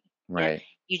reality. Right.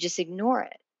 You just ignore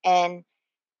it. And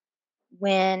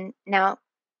now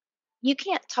you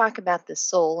can't talk about the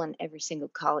soul in every single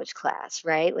college class,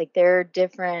 right? Like there are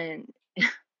different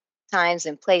times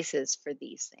and places for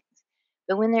these things.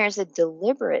 But when there's a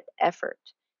deliberate effort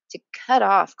to cut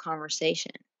off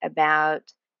conversation about,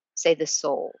 say, the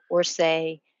soul, or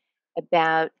say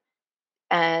about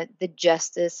the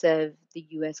justice of the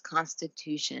US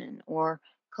Constitution, or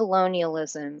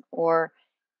colonialism, or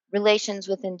relations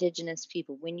with indigenous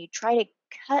people, when you try to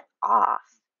cut off,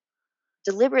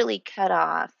 deliberately cut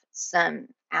off some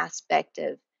aspect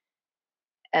of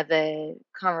a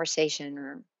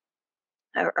conversation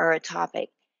or a topic,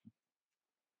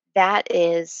 that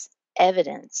is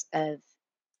evidence of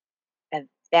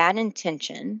bad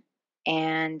intention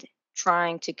and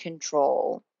trying to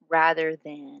control rather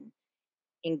than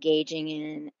engaging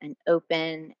in an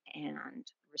open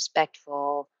and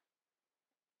respectful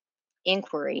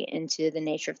inquiry into the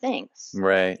nature of things,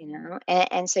 Right.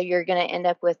 and so you're going to end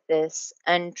up with this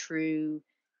untrue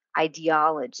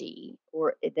ideology,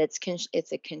 or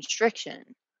it's a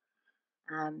constriction,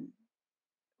 um,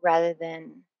 rather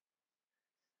than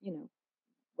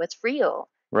what's real,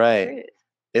 the Right. truth.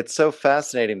 It's so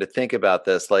fascinating to think about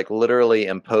this, like literally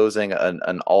imposing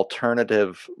an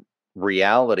alternative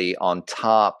reality on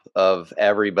top of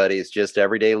everybody's just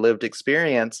everyday lived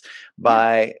experience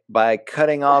Yeah. by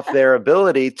cutting off their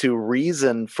ability to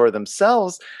reason for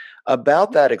themselves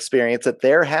about that experience that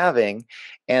they're having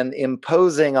and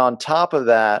imposing on top of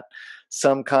that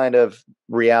some kind of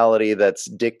reality that's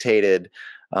dictated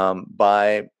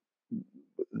by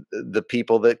the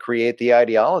people that create the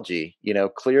ideology, Yeah.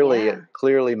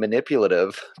 clearly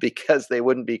manipulative because they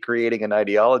wouldn't be creating an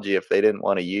ideology if they didn't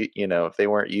want to use, if they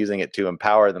weren't using it to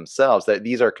empower themselves. That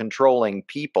these are controlling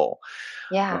people.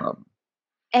 Yeah. um,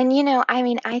 And I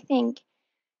mean, I think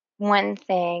one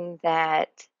thing that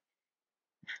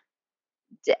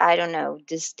I don't know,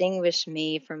 distinguished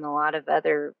me from a lot of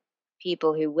other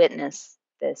people who witnessed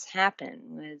this happen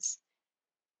was,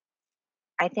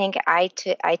 I think I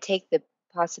take the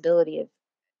possibility of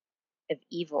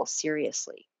evil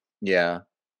seriously, yeah,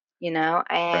 you know,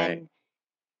 right,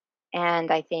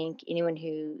 and I think anyone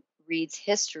who reads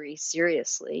history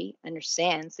seriously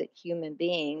understands that human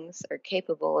beings are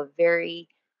capable of very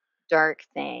dark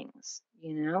things,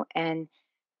 and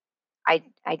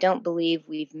I don't believe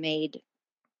we've made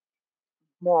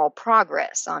moral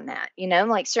progress on that,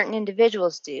 like certain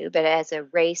individuals do, but as a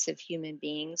race of human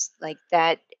beings, like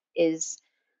that is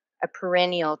a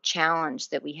perennial challenge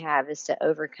that we have, is to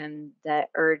overcome the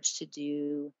urge to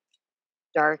do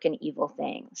dark and evil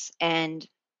things. And,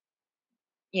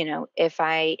 if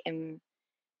I am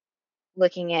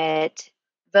looking at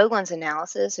Voglin's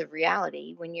analysis of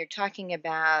reality, when you're talking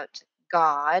about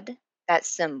God, that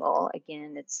symbol,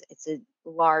 again, it's a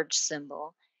large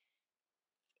symbol.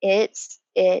 It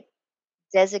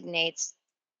designates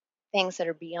things that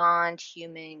are beyond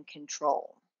human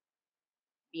control,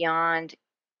 beyond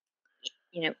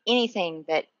anything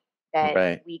that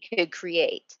right, we could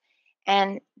create.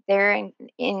 And there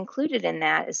included in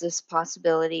that is this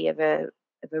possibility of a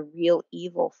real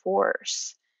evil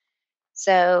force.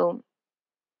 So,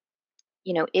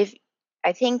 if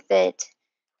I think that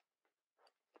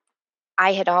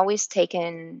I had always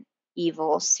taken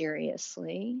evil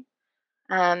seriously.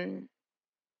 Um,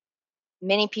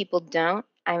 Many people don't.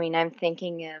 I mean, I'm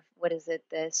thinking of, what is it,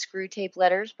 the Screw Tape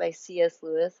Letters by C.S.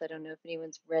 Lewis. I don't know if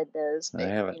anyone's read those, I but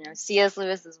haven't. C.S.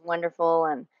 Lewis is wonderful,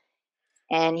 and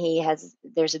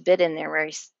there's a bit in there where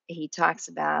he talks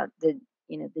about the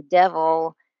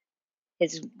devil.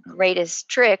 His greatest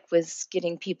trick was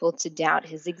getting people to doubt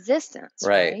his existence,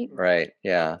 Right, right? right,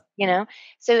 yeah, You know,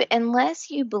 so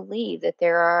unless you believe that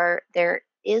there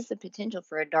is the potential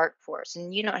for a dark force,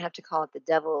 and you don't have to call it the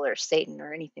devil or Satan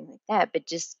or anything like that, but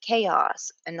just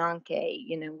chaos, ananke,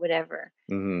 whatever.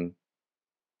 hmm,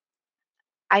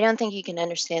 I don't think you can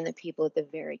understand the people at the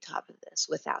very top of this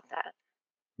without that.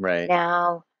 right,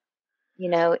 Now,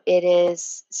 it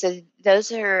is, so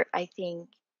those are, I think,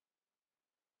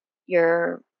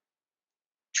 your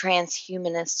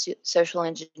transhumanist social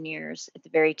engineers at the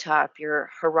very top, your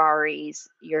Hararis,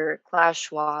 your Klaus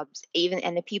Schwabs, even,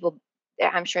 and the people,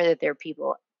 I'm sure that there are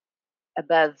people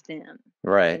above them, you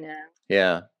right, know.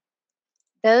 yeah,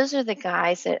 Those are the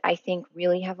guys that I think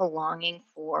really have a longing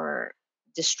for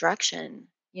destruction.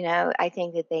 I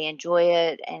think that they enjoy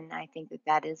it, and I think that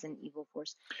that is an evil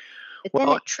force. But then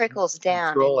well, it trickles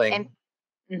down, and controlling.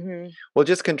 mhm, Well,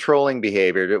 just controlling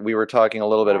behavior. We were talking a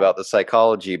little bit yeah, about the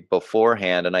psychology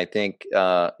beforehand, and I think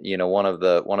one of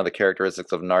the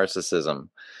characteristics of narcissism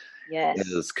yes,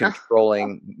 is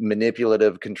controlling,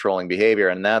 manipulative, controlling behavior,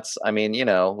 and that's, I mean,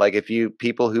 like if you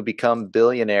people who become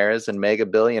billionaires and mega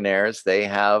billionaires, they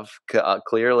have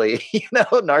clearly,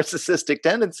 narcissistic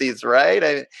tendencies,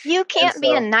 right? you And can't be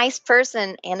a so, nice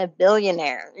person and a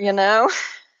billionaire. yeah,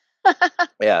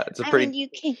 it's a I mean,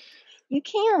 pretty you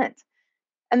can't.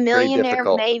 A pretty millionaire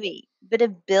difficult. maybe, but a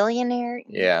billionaire, you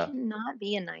Yeah, cannot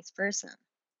be a nice person.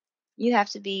 You have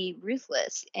to be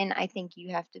ruthless, and I think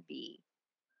you have to be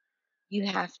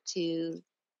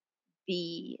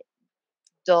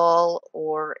dull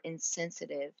or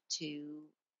insensitive to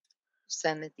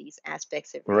some of these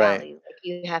aspects of Right. reality. Like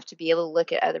you have to be able to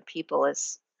look at other people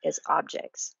as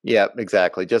objects. Yeah,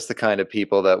 exactly. Just the kind of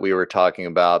people that we were talking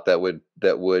about that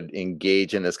would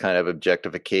engage in this kind of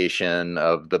objectification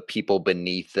of the people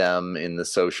beneath them in the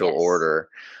social Yes. order.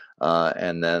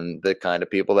 And then the kind of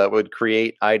people that would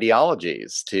create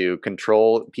ideologies to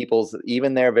control people's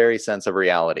even their very sense of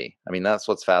reality. I mean, that's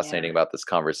what's Yeah. fascinating about this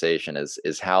conversation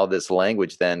is how this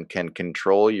language then can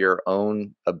control your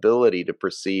own ability to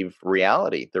perceive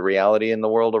reality, the reality in the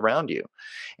world around you,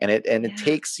 and it Yeah.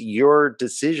 takes your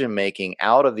decision making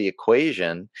out of the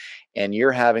equation, and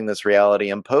you're having this reality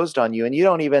imposed on you and you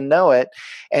don't even know it,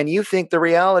 and you think the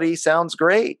reality sounds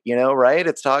great, right?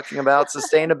 It's talking about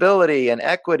sustainability and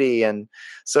equity and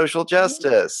social Right.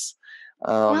 justice.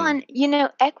 Well, um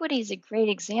and equity is a great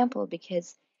example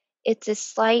because it's a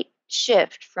slight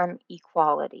shift from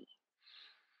equality,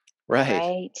 right,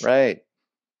 right? right.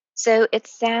 So it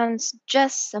sounds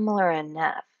just similar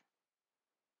enough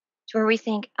to where we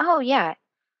think, oh, yeah,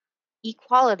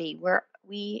 equality, where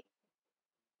we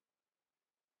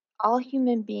all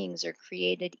human beings are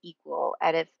created equal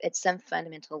at some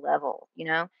fundamental level, you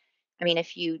know? I mean,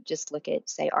 if you just look at,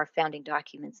 say, our founding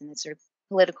documents and the sort of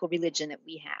political religion that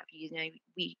we have,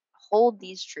 we hold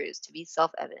these truths to be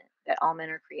self-evident that all men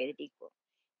are created equal.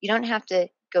 You don't have to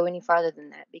go any farther than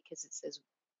that because it says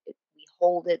we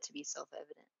hold it to be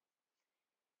self-evident.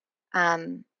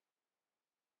 Um,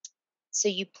 so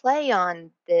you play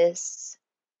on this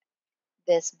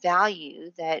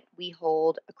value that we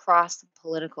hold across the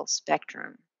political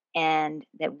spectrum and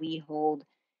that we hold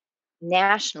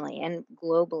nationally and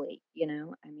globally.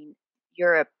 I mean,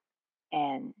 Europe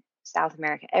and South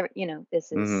America,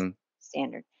 this is Hmm.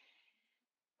 standard.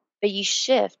 But you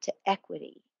shift to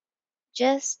equity,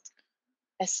 just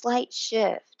a slight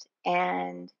shift,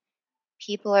 and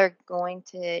people are going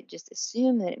to just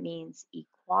assume that it means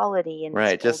equality in this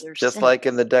Right, just older just like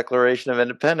in the sense. Declaration of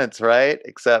Independence, right?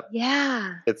 Except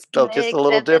Yeah. it's still just a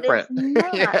little Except that it's different. not.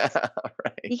 Yeah,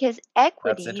 right. Because That's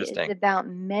equity is interesting. about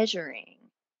measuring.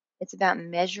 It's about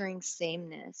measuring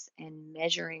sameness and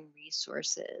measuring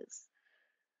resources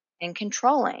and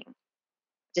controlling,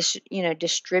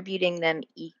 distributing them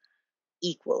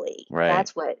equally. Right.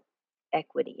 That's what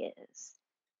equity is.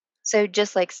 So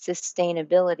just like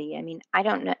sustainability, I mean, I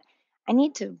don't know. I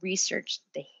need to research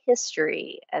the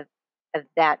history of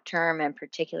that term in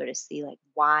particular to see like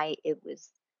why it was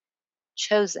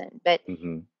chosen. But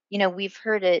Hmm. we've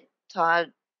heard it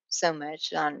taught so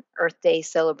much on Earth Day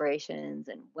celebrations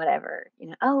and whatever.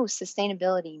 Oh,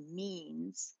 sustainability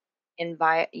means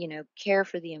care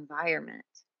for the environment.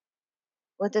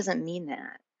 Well, it doesn't mean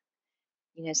that.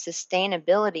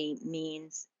 Sustainability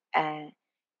means a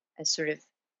sort of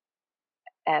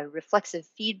a reflexive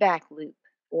feedback loop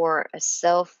or a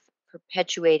self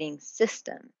perpetuating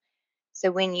system.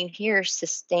 So when you hear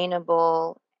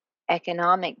sustainable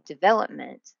economic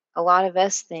development, a lot of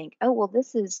us think, oh, well,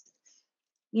 this is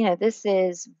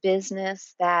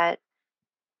business that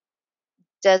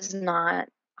does not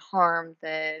harm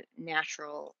the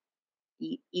natural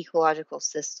ecological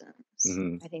systems.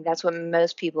 Hmm. I think that's what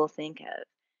most people think of.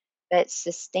 But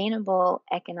sustainable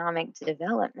economic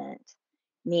development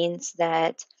means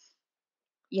that,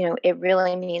 it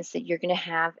really means that you're going to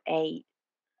have an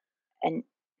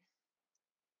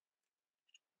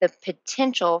the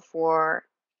potential for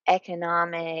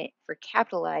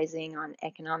capitalizing on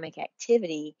economic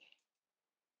activity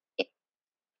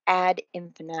ad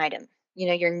infinitum.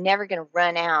 You're never going to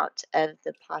run out of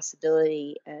the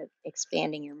possibility of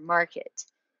expanding your market.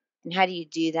 And how do you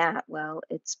do that? Well,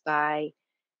 it's by,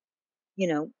 you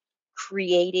know,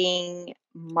 creating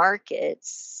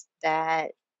markets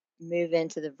that move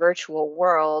into the virtual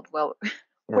world, well,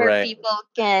 where Right. people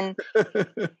can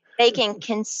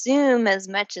consume as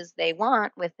much as they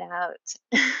want without,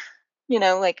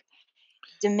 like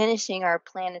diminishing our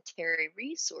planetary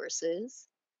resources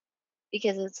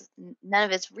because none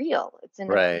of it's real. It's in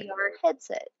a Right. VR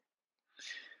headset.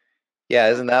 Yeah,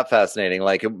 isn't that fascinating?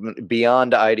 Like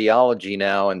beyond ideology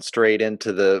now and straight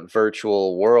into the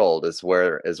virtual world is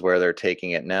where they're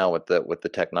taking it now with the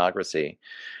technocracy.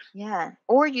 Yeah.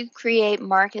 Or you create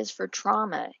markets for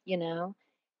trauma,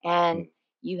 and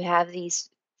you have these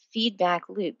feedback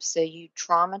loops. So you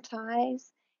traumatize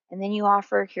and then you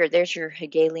offer here, there's your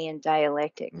Hegelian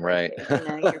dialectic right Right.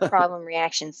 there, your problem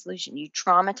reaction solution. You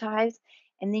traumatize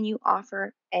and then you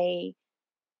offer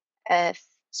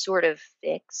sort of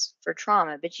fix for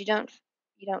trauma, but you don't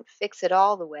fix it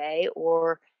all the way,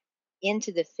 or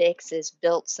into the fix is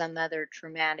built some other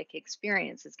traumatic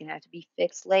experience. It's going to have to be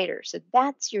fixed later. So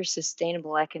that's your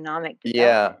sustainable economic Yeah,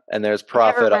 development. and there's It never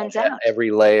profit on runs out.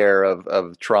 every layer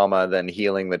of trauma, then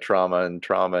healing the trauma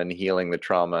and healing the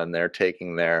trauma, and they're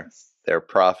taking Yes. their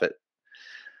profit.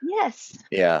 Yes.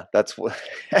 Yeah, that's what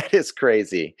that is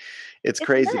crazy. It's It's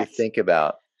crazy to nuts. think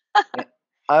about. Yeah,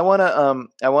 I want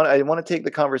to take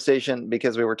the conversation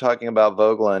because we were talking about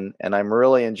Vogelin, and I'm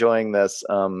really enjoying this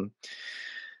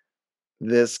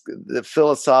the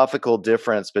philosophical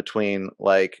difference between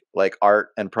like art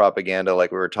and propaganda,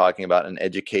 like we were talking about, in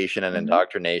education and Hmm.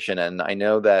 indoctrination. And I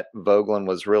know that Vogelin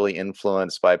was really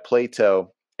influenced by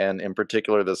Plato, and in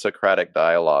particular the Socratic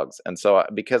dialogues. And so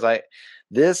because I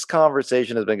this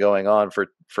conversation has been going on for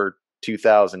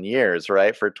 2000 years,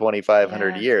 right? For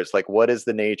 2500 Yeah. years. Like, what is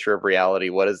the nature of reality?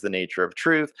 What is the nature of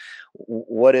truth?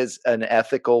 What is an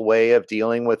ethical way of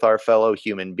dealing with our fellow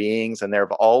human beings? And there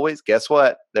have always, guess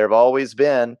what? There have always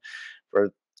been,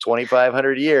 for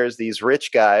 2,500 years, these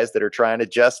rich guys that are trying to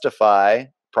justify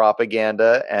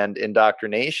propaganda and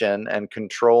indoctrination and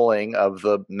controlling of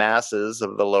the masses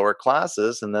of the lower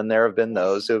classes. And then there have been Yes.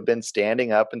 those who have been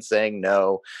standing up and saying,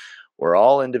 no, we're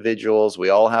all individuals. We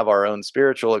all have our own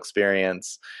spiritual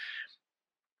experience.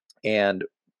 And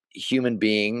human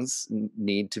beings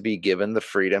need to be given the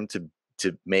freedom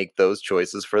to make those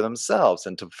choices for themselves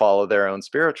and to follow their own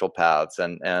spiritual paths,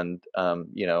 and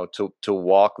you know, to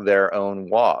walk their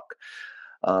own walk.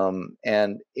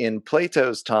 And in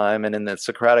Plato's time and in the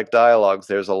Socratic dialogues,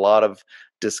 there's a lot of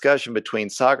discussion between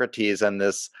Socrates and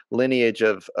this lineage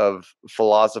of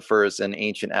philosophers in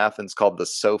ancient Athens called the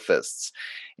Sophists.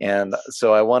 And Yes.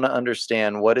 so I want to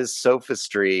understand, what is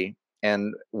sophistry,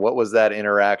 and what was that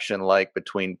interaction like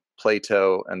between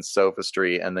Plato and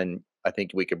sophistry? And then I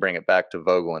think we could bring it back to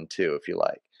Vogelin too, if you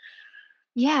like.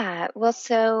 Yeah. Well,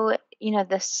 so,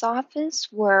 the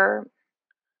sophists were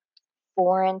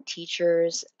foreign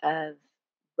teachers of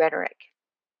rhetoric.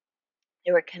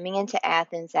 They were coming into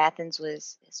Athens. Athens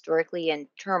was historically in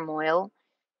turmoil.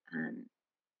 Um,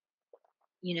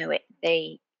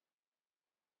 they,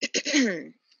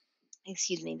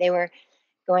 excuse me, they were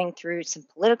going through some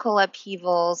political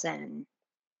upheavals, and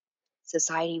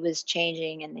society was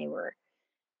changing, and they were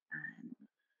um,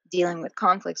 dealing with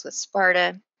conflicts with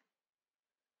Sparta.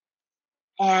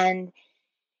 And,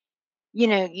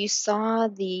 you saw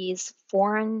these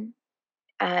foreign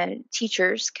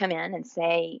teachers come in and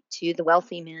say to the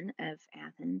wealthy men of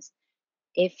Athens,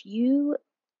 if you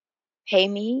pay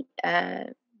me a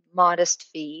modest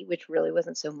fee, which really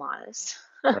wasn't so modest,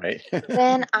 Right.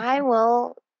 then I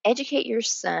will educate your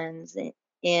sons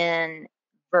in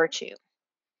virtue.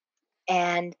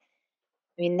 And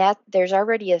I mean that there's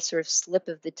already a sort of slip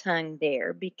of the tongue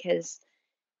there, because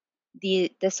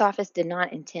this office did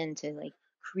not intend to like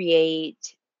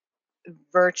create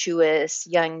virtuous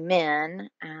young men.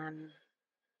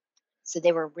 So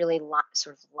they were really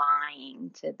sort of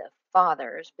lying to the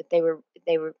fathers, but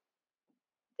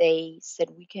they said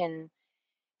we can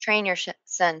train your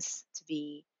sons to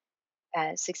be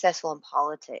successful in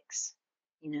politics,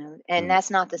 and Mhm. that's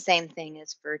not the same thing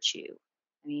as virtue.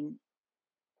 I mean,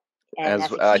 and As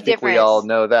that's a I key think we all difference.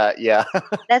 know that, yeah.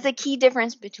 That's a key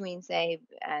difference between, say,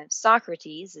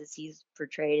 Socrates, as he's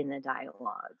portrayed in the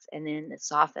dialogues, and then the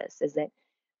sophists, is that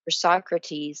for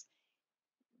Socrates,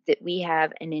 that we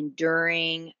have an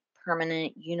enduring,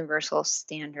 permanent, universal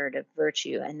standard of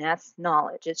virtue, and that's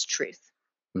knowledge, it's truth.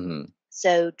 Mhm.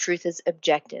 So truth is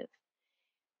objective.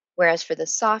 Whereas for the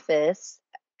sophists,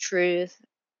 truth,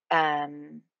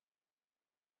 um,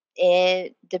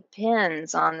 it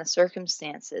depends on the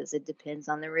circumstances, it depends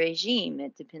on the regime,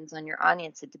 it depends on your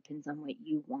audience, it depends on what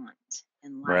you want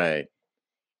in life. Right.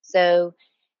 So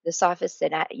the sophists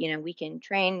said, we can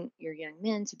train your young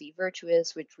men to be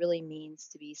virtuous, which really means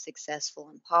to be successful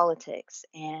in politics.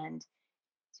 And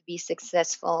to be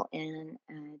successful in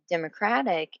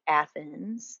democratic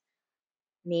Athens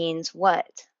means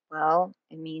what? Well,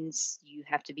 it means you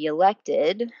have to be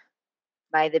elected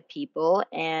by the people,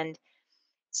 and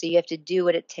so you have to do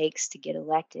what it takes to get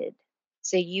elected.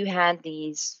 So you had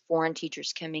these foreign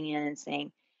teachers coming in and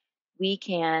saying, we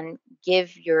can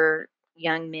give your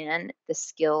young men the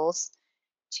skills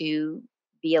to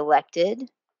be elected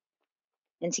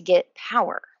and to get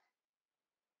power.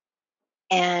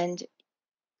 And,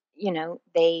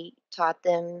 they taught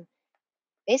them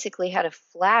basically how to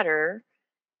flatter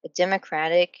a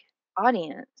democratic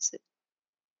audience.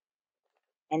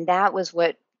 And that was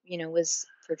what, was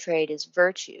portrayed as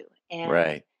virtue. And,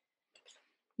 Right.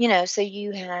 so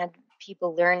you had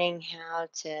people learning how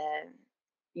to,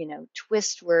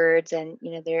 twist words. And,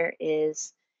 there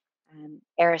is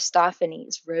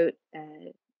Aristophanes wrote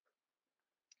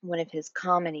one of his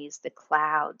comedies, The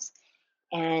Clouds,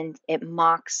 and it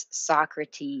mocks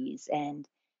Socrates, and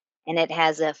it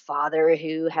has a father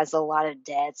who has a lot of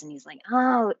debts, and he's like,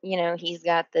 oh, he's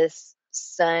got this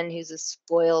son who's a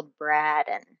spoiled brat,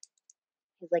 and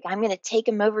he's like, I'm going to take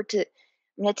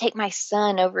my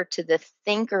son over to the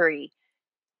thinkery,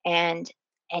 and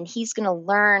he's going to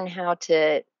learn how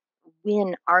to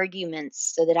win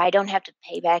arguments so that I don't have to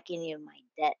pay back any of my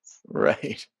debts.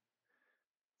 Right.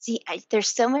 See, there's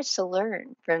so much to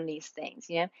learn from these things,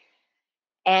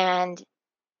 and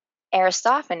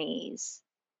Aristophanes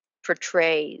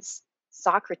portrays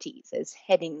Socrates as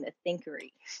heading the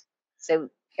thinkery. So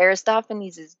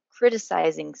Aristophanes is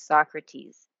criticizing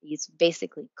Socrates. He's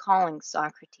basically calling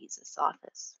Socrates a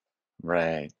sophist.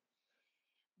 Right.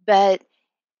 But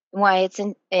why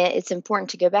it's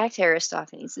important to go back to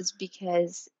Aristophanes is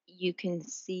because you can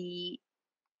see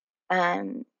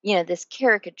this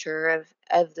caricature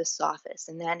of the sophists,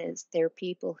 and that is they're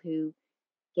people who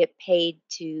get paid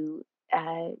to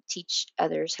teach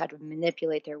others how to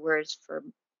manipulate their words for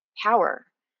power.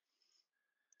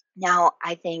 Now,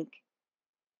 I think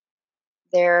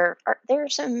there are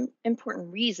some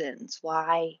important reasons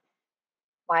why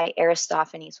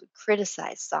Aristophanes would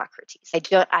criticize Socrates.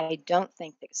 I don't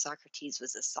think that Socrates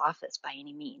was a sophist by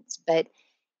any means, but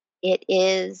it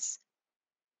is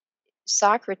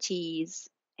Socrates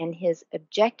and his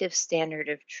objective standard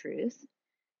of truth,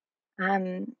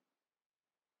 um,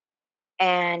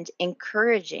 and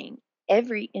encouraging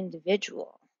every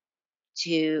individual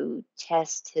to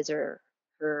test his or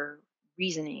her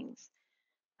reasonings,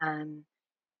 um,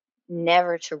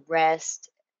 never to rest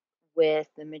with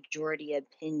the majority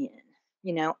opinion,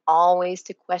 always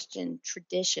to question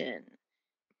tradition,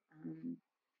 um,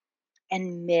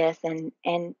 and myth,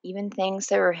 and even things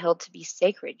that are held to be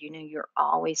sacred. You're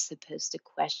always supposed to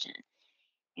question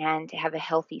and to have a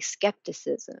healthy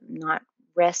skepticism, not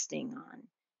resting on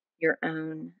your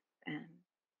own, um,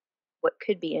 what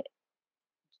could be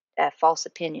a false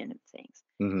opinion of things.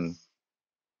 Mm-hmm.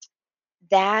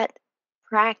 That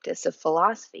practice of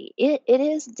philosophy, it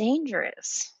is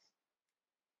dangerous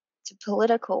to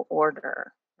political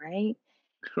order, right?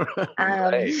 Um,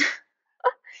 Right.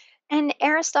 and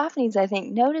Aristophanes, I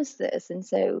think, noticed this, and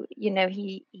so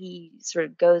he sort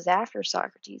of goes after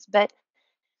Socrates. But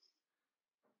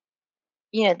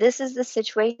this is the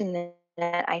situation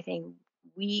that I think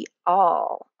we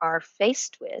all are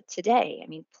faced with today. I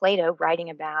mean, Plato writing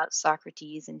about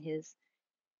Socrates and his,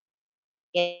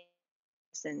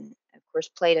 and of course,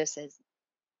 Plato says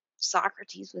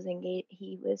Socrates was engaged.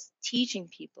 He was teaching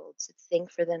people to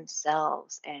think for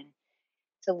themselves and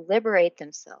to liberate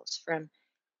themselves from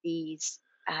these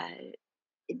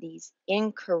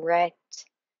incorrect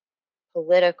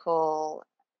political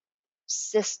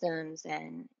systems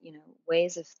and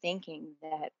ways of thinking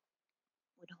that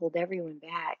would hold everyone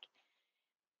back.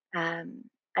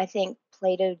 I think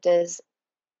Plato does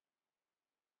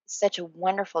such a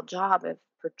wonderful job of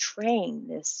portraying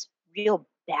this real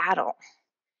battle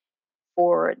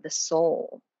for the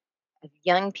soul of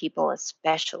young people,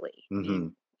 especially. I Mm-hmm.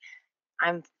 mean,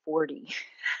 I'm 40,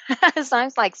 so I'm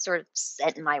like sort of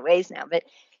set in my ways now, but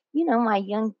my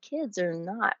young kids are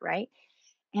not, right?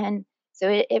 And so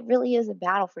it really is a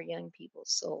battle for young people's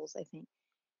souls, I think.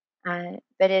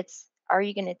 But are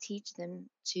you going to teach them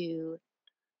to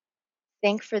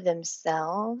think for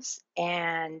themselves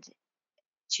and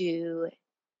to,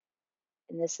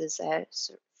 and this is a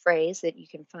phrase that you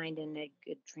can find in a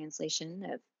good translation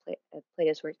of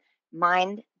Plato's work,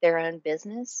 mind their own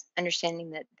business,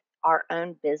 understanding that our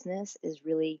own business is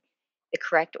really the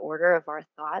correct order of our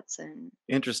thoughts and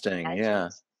Interesting. Yeah.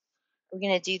 attitudes. Are we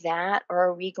going to do that, or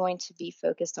are we going to be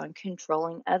focused on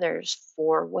controlling others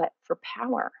for what? For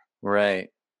power. Right.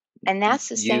 And that's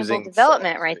sustainable Using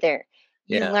development right sophistry. there.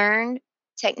 You Yeah. learn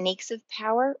techniques of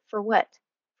power for what?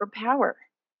 For power.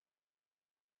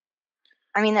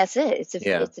 I mean, that's it.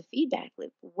 Yeah. It's a feedback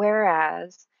loop.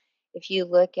 Whereas if you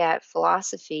look at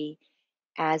philosophy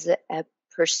as a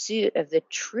pursuit of the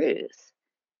truth,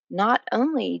 not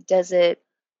only does it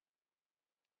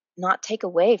not take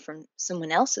away from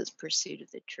someone else's pursuit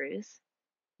of the truth,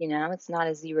 it's not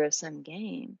a zero sum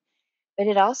game, but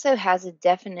it also has a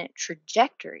definite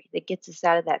trajectory that gets us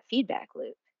out of that feedback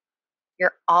loop.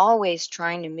 You're always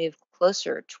trying to move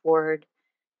closer toward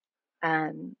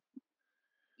um,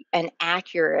 an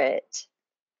accurate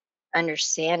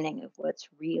understanding of what's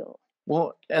real.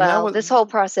 Well, and that Well, was this whole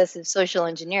process of social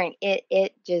engineering,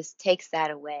 it just takes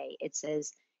that away. It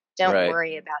says, don't right.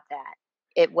 worry about that.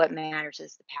 What matters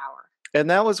is the power. And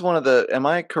that was one of the, am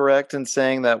I correct in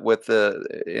saying that with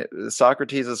the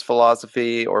Socrates'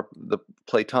 philosophy or the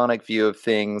Platonic view of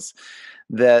things,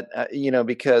 that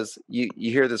because you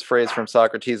hear this phrase from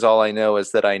Socrates, all I know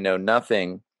is that I know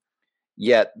nothing.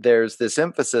 Yet there's this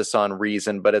emphasis on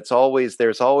reason, but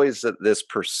there's always this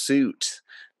pursuit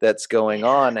that's going Yeah.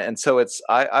 on. And so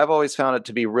I've always found it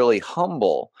to be really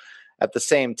humble at the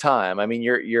same time. I mean,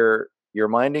 you're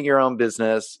minding your own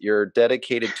business, you're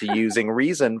dedicated to using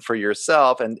reason for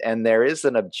yourself, and there is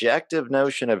an objective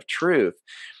notion of truth,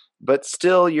 but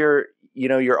still you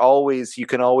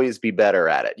can always be better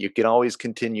at it. You can always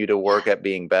continue to Yeah. work at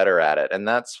being better at it. And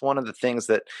that's one of the things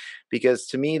that, because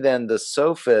to me, then the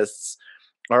sophists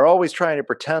are always trying to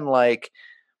pretend like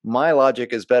my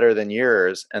logic is better than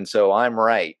yours, and so I'm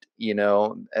right,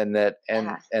 and that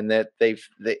Yeah. and that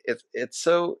it's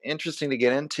so interesting to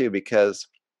get into, because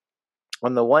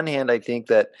on the one hand, I think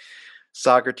that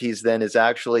Socrates then is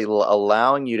actually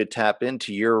allowing you to tap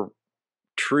into your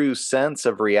true sense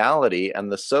of reality,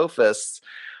 and the sophists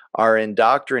are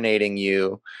indoctrinating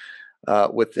you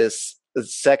with this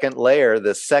second layer,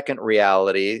 this second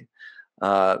reality,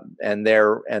 and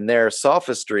their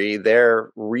sophistry,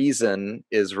 their reason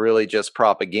is really just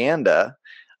propaganda,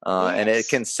 and it Yes.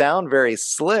 can sound very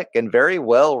slick and very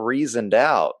well reasoned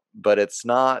out, but it's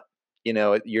not.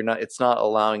 It's not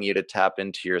allowing you to tap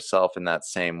into yourself in that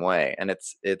same way, and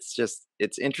it's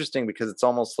interesting, because it's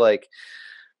almost like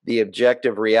the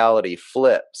objective reality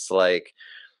flips. Like,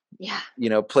 Yeah.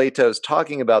 Plato's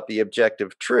talking about the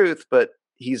objective truth, but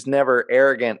he's never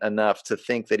arrogant enough to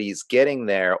think that he's getting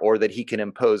there, or that he can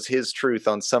impose his truth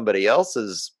on somebody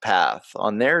else's path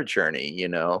on their journey.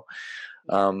 Yeah.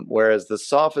 Whereas the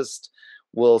sophist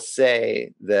will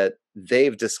say that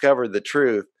they've discovered the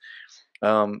truth,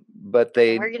 but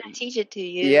And we're going to teach it to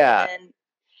you. yeah, And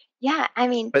yeah, I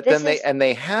mean, but this then is,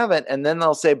 they haven't, and then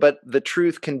they'll say, but the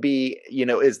truth can be,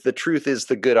 is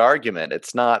the good argument.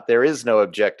 It's not, there is no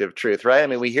objective truth, right? I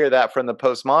mean, we hear that from the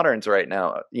postmoderns right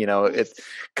now. It's yes.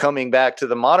 coming back to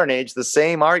the modern age. The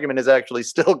same argument is actually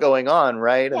still going on,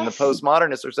 right? And the Yes.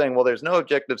 postmodernists are saying, well, there's no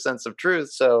objective sense of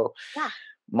truth, so Yeah.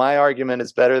 my argument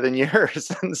is better than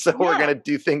yours, and so we're going Yeah. to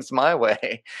do things my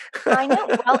way. I know.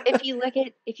 Well, if you look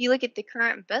at the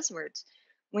current buzzwords,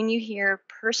 when you hear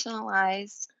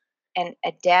personalized and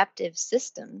adaptive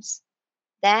systems,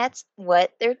 that's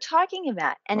what they're talking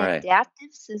about. An Right.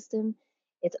 adaptive system,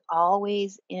 it's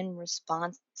always in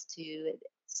response to it.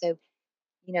 So,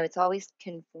 it's always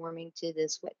conforming to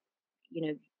this what, you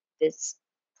know, this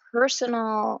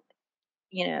personal,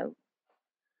 you know,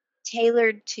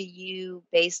 tailored to you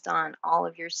based on all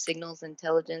of your signals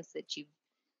intelligence that you've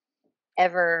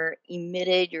ever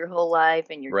emitted your whole life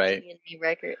and your Right. DNA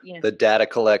record. The data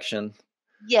collection.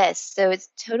 Yes, so it's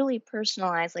totally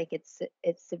personalized, like it's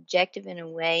subjective in a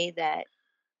way that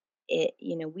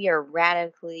we are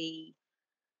radically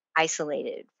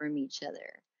isolated from each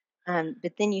other.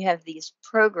 But then you have these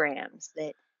programs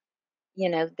that,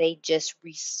 they just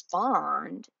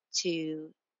respond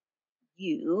to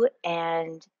you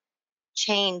and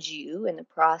change you in the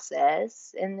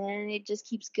process, and then it just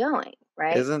keeps going,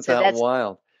 right? Isn't So that that's,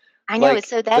 wild? I know it's Like,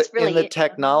 so that's in really the it. Uh-huh.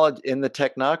 technology, in the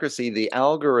technocracy, the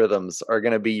algorithms are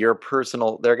going to be your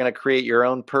personal, they're going to create your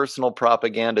own personal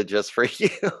propaganda just for you.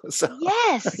 So,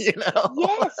 Yes, you know.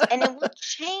 yes, and it will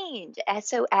change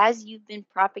as you've been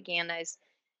propagandized,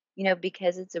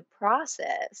 because it's a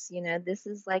process. This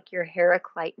is like your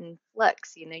Heraclitan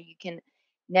flux. You can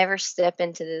never step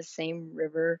into the same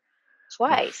river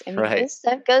twice. I mean, Right. this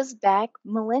stuff goes back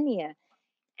millennia.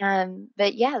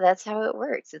 But yeah, that's how it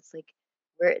works. It's like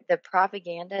where the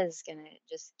propaganda is gonna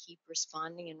just keep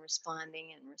responding and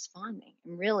responding and responding.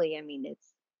 And really, I mean,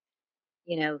 it's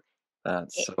you know,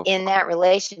 That's so in fun. that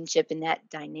relationship, in that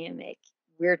dynamic,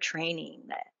 we're training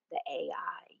the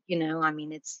AI. I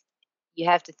mean, it's you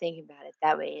have to think about it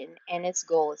that way, and its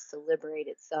goal is to liberate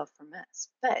itself from us.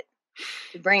 But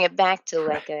to bring it back to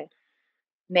like a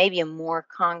maybe a more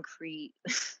concrete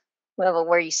level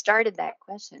where you started that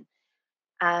question,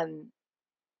 um,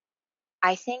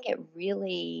 I think it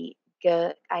really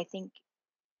go. I think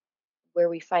where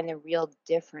we find the real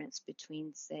difference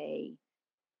between, say,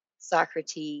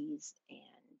 Socrates and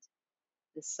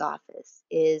the sophists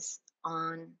is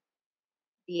on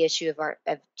the issue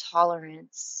of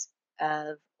tolerance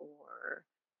of or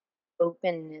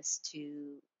openness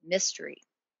to mystery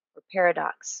or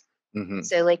paradox. Hmm.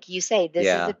 So, like you say, this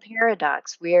is a Yeah.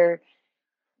 paradox where,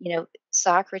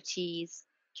 Socrates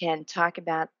can talk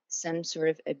about some sort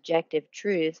of objective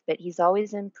truth, but he's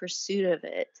always in pursuit of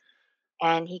it.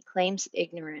 And he claims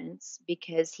ignorance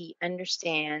because he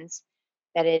understands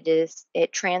that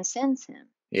it transcends him.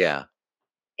 Yeah.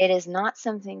 It is not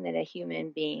something that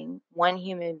one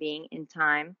human being in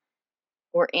time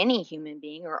or any human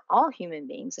being or all human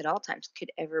beings at all times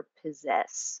could ever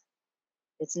possess.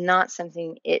 It's not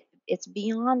something it's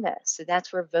beyond us. So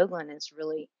that's where Vogelin is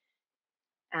really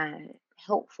uh,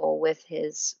 helpful with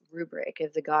his rubric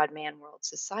of the God Man World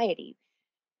Society.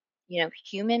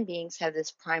 Human beings have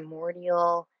this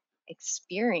primordial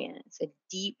experience, a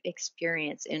deep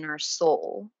experience in our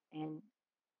soul,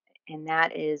 and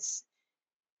that is,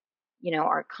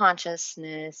 our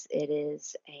consciousness. It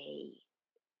is a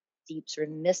deep sort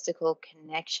of mystical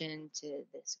connection to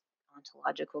this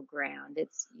ontological ground.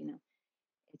 It's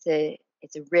a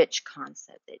rich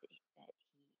concept that he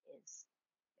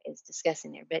is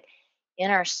discussing there. But in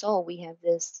our soul, we have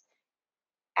this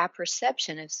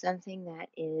apperception of something that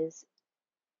is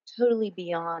totally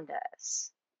beyond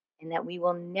us and that we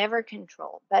will never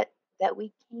control, but that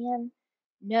we can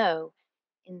know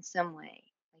in some way,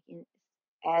 like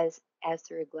as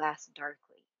through a glass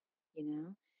darkly, you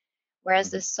know. Whereas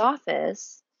the Mhm.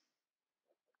 sophists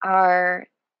are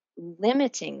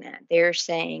limiting that. They're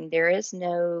saying there is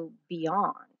no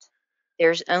beyond.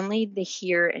 There's only the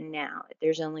here and now.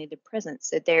 There's only the present.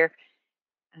 So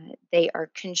they are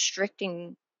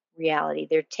constricting reality.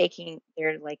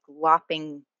 They're like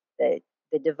lopping the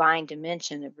divine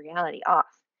dimension of reality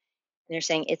off. And they're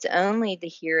saying it's only the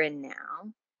here and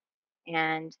now,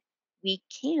 and we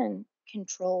can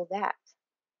control that.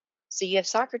 So you have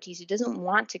Socrates who doesn't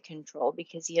want to control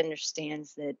because he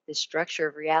understands that the structure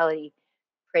of reality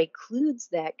precludes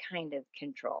that kind of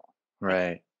control.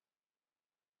 Right.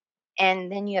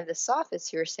 And then you have the sophists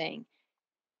who are saying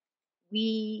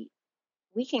we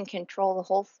we can control the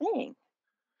whole thing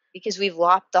because we've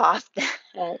lopped off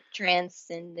that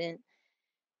transcendent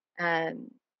um,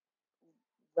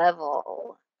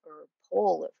 level or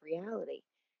pole of reality.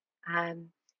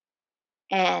 Um,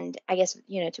 and I guess,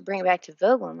 to bring it back to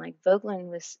Vogelin, like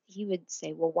he would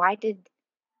say, well, why did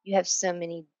you have so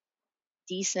many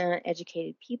decent,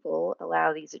 educated people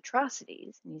allow these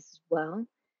atrocities? And he says, well,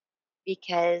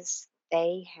 because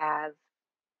they have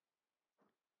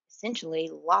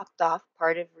essentially lopped off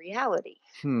part of reality.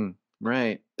 Hmm.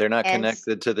 Right. They're not And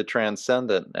connected to the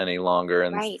transcendent any longer,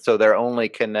 and right, so they're only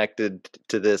connected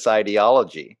to this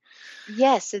ideology.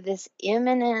 yes, so this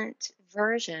imminent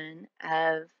version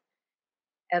of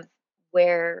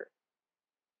where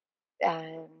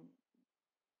um,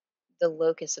 the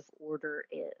locus of order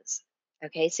is.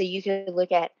 Okay, so you could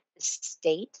look at the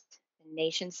state, the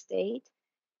nation state,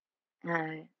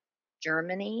 uh,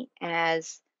 Germany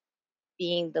as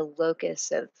being the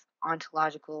locus of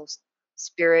ontological,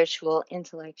 spiritual,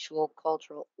 intellectual,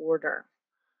 cultural order.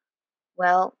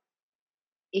 Well,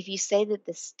 if you say that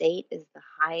the state is the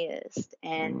highest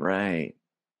Right.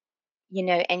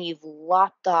 and you've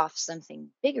lopped off something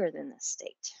bigger than the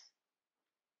state,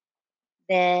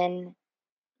 then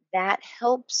that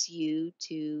helps you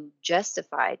to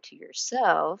justify to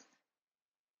yourself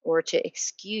or to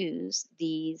excuse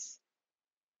these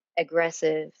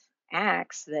aggressive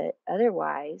acts that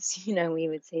otherwise, we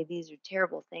would say these are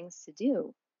terrible things to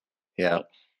do, Yeah. right?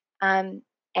 Um,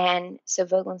 and so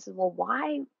Vogelin said, well,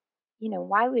 why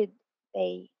would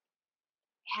they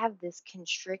have this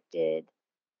constricted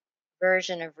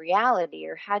version of reality,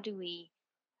 or how do we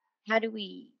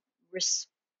res-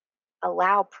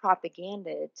 allow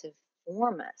propaganda to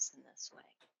form us in this way?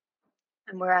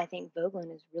 And where I think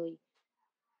Vogelin is really,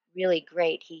 really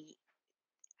great.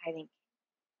 I think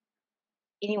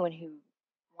anyone who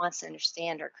wants to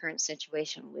understand our current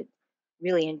situation would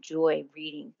really enjoy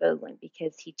reading Vogelin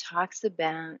because he talks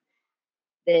about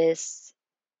this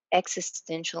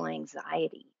existential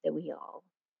anxiety that we all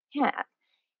have.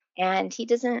 And he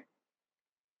doesn't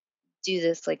do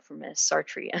this like from a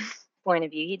Sartrean point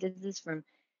of view. He does this from,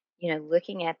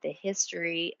 looking at the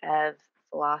history of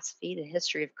philosophy, the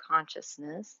history of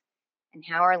consciousness, and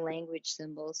how our language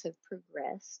symbols have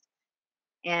progressed.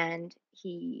 And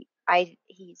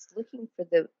he's looking for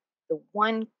the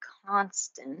one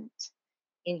constant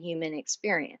in human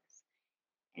experience.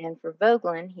 And for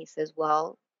Vogelin, he says,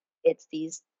 well, it's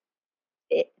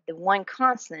the one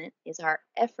constant is our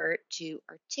effort to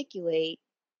articulate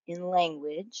in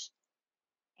language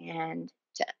and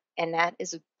to and that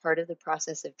is a part of the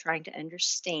process of trying to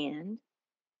understand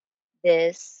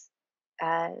this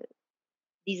uh,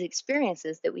 these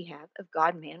experiences that we have of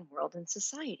God, man, world, and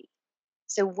society.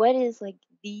 So, what is like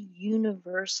the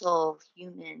universal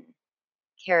human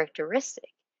characteristic?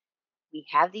 We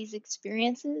have these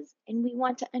experiences and we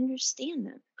want to understand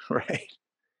them. Right.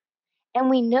 And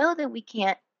we know that we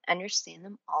can't understand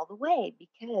them all the way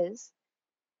because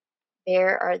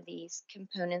there are these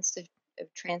components of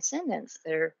transcendence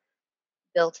that are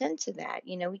built into that.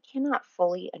 We cannot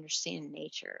fully understand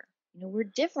nature. We're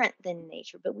different than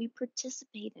nature, but we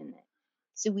participate in it.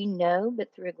 So we know,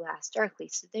 but through a glass darkly.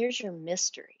 So there's your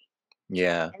mystery.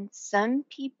 Yeah. And some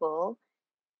people,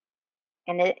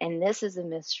 and this is a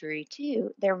mystery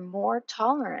too, they're more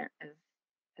tolerant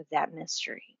of that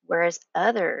mystery, whereas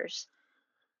others,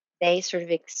 they sort of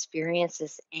experience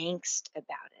this angst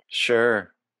about it.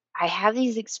 Sure. I have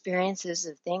these experiences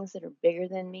of things that are bigger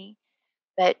than me,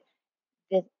 but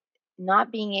the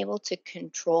not being able to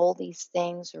control these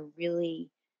things, or really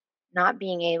not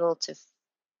being able to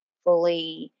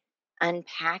fully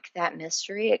unpack that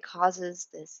mystery, it causes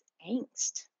this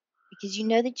angst because you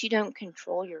know that you don't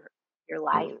control your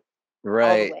life all the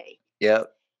Right. way.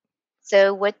 Yep.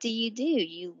 So what do?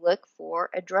 You look for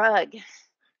a drug.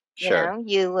 Sure.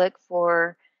 You look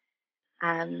for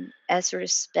a sort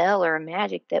of spell or a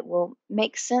magic that will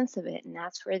make sense of it, and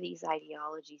that's where these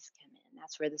ideologies come in.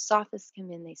 That's where the sophists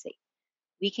come in. They say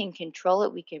we can control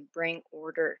it, we can bring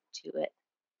order to it,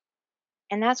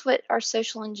 and that's what our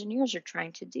social engineers are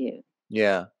trying to do.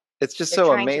 Yeah. It's just They're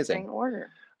so trying to amazing. bring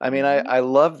order. I mean, Hmm. I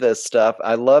love this stuff.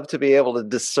 I love to be able to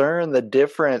discern the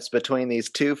difference between these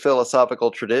two philosophical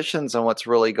traditions and what's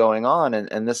really going on.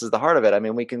 And this is the heart of it. I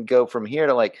mean, we can go from here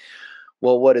to like,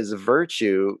 well, what is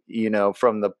virtue?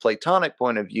 From the Platonic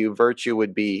point of view, virtue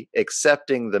would be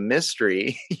accepting the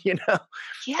mystery,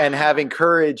 and having Yeah.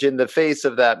 courage in the face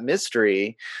of that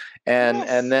mystery. And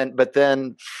Yes. then, but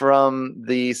then from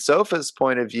the sophist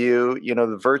point of view,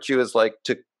 the virtue is like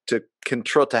to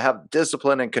control, to have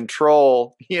discipline and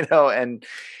control, and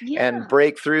Yeah.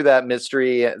 break through that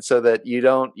mystery so that you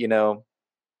don't, eh,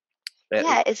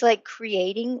 Yeah. It's like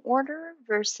creating order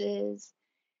versus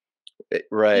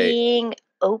right. being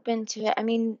open to it. I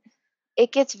mean,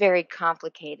 it gets very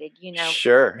complicated.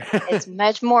 Sure. It's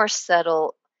much more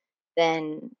subtle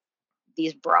than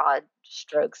these broad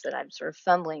strokes that I'm sort of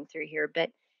fumbling through here.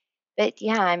 But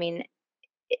yeah, I mean,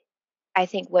 it- I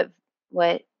think what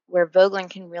where Vogelin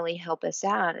can really help us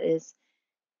out is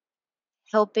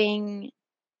helping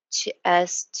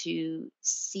us to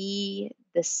see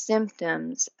the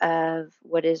symptoms of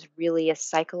what is really a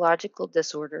psychological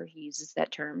disorder. He uses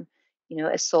that term,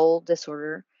 a soul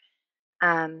disorder,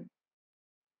 um,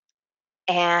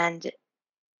 and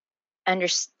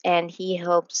and he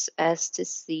helps us to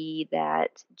see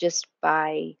that just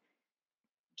by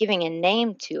giving a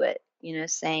name to it,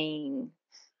 saying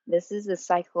this is a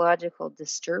psychological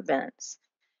disturbance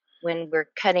when we're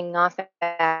cutting off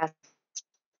aspects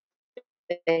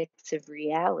of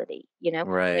reality, when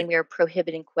Right. we're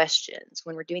prohibiting questions,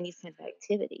 when we're doing these kind of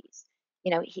activities.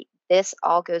 This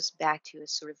all goes back to a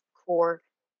sort of core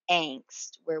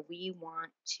angst where we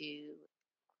want to,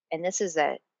 and this is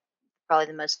probably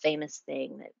the most famous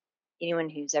thing that anyone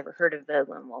who's ever heard of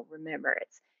Vogelin will remember.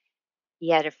 He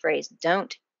had a phrase,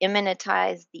 "Don't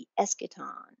immanentize the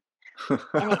eschaton,"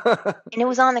 and it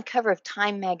was on the cover of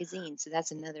Time magazine. So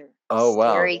that's another Oh,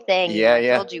 wow. scary thing. Yeah, I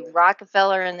yeah. told you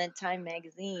Rockefeller and then Time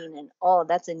magazine, and oh,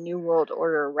 that's a New World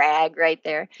Order rag right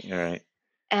there. All right.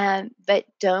 But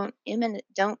don't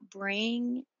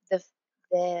bring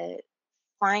the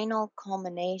final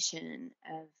culmination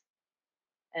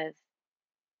of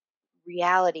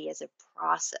reality as a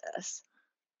process.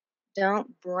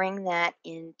 Don't bring that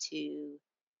into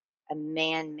a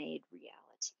man-made reality.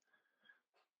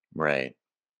 Right.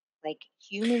 Like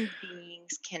human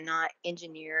beings cannot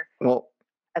engineer Well,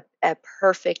 a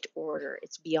perfect order.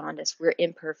 It's beyond us. We're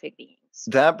imperfect beings.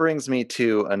 that brings me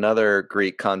to another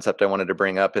Greek concept I wanted to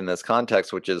bring up in this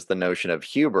context, which is the notion of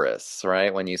hubris,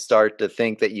 right? When you start to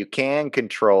think that you can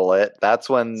control it, that's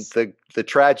when the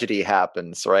tragedy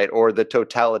happens, right? Or the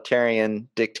totalitarian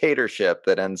dictatorship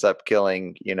that ends up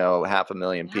killing,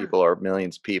 500,000 Yeah, people or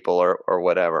millions of people or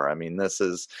whatever. I mean, this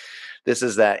is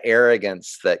that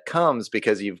arrogance that comes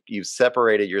because you've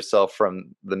separated yourself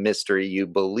from the mystery. You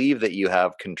believe that you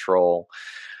have control.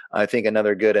 I think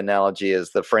another good analogy is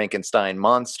the Frankenstein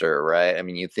monster, right? I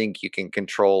mean, you think you can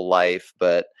control life,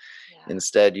 but yeah,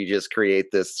 instead you just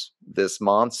create this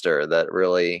monster that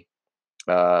really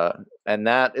uh and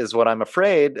that is what I'm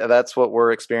afraid that's what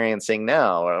we're experiencing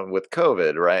now with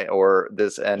COVID, right? Or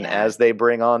this, and yeah. as they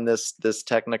bring on this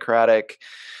technocratic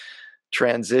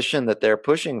transition that they're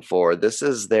pushing for, this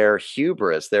is their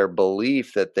hubris, their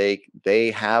belief that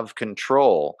they have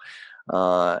control,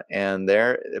 and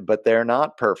they're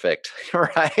not perfect,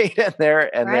 right? And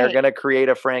they're Right. going to create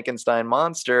a Frankenstein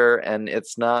monster, and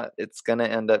it's going to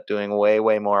end up doing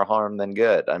way more harm than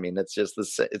good. I mean, it's just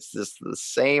the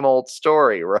same old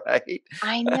story, right?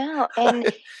 I know.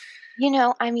 And,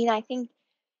 I mean,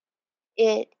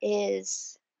 it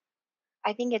is,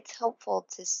 I think it's helpful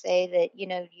to say that, you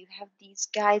have these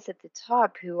guys at the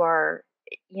top who are,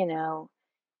 you know,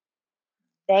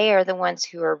 they are the ones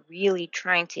who are really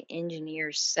trying to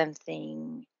engineer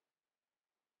something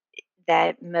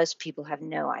that most people have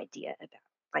no idea about,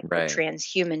 like the Right.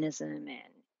 transhumanism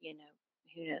and, you know,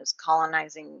 who knows,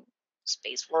 colonizing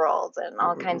space worlds and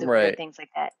all kinds of weird Right. things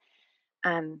like that.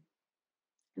 I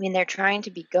mean, they're trying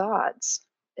to be gods,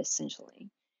 essentially.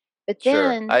 But Sure.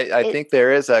 then I it, think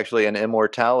there is actually an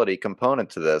immortality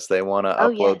component to this. They want to oh,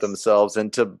 upload yes. themselves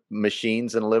into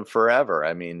machines and live forever.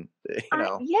 I mean,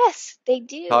 Yes, they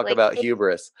do. talk Like about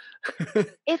hubris.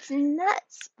 it's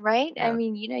nuts, right? I Yeah.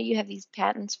 mean, you have these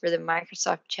patents for the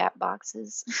Microsoft chat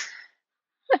boxes.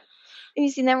 Have you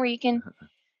seen them where you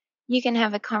can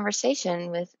have a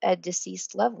conversation with a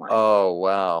deceased loved one? Oh,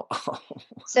 wow.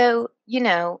 So,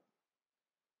 and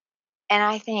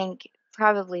I think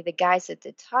probably the guys at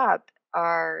the top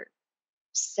are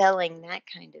selling that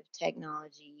kind of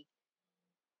technology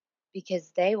because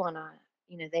they want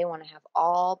to have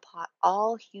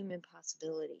all human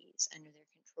possibilities under their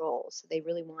control. So they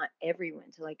really want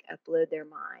everyone to like upload their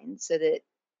mind so that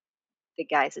the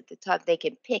guys at the top they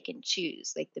can pick and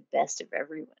choose like the best of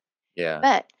everyone. Yeah.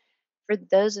 But for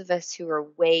those of us who are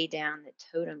way down the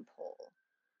totem pole,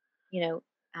 you know,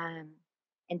 um,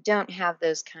 and don't have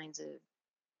those kinds of,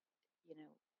 you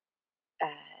know,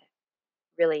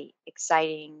 really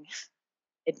exciting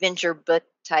adventure book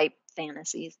type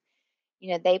fantasies,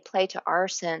 they play to our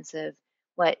sense of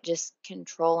what just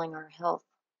controlling our health.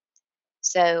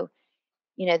 So,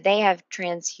 they have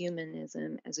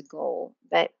transhumanism as a goal,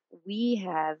 but we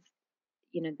have,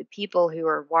 the people who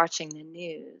are watching the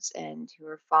news and who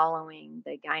are following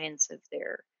the guidance of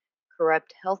their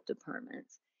corrupt health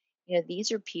departments.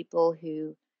 These are people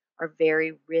who are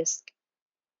very risk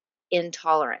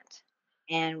intolerant.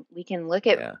 And we can look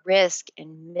at Yeah. risk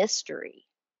and mystery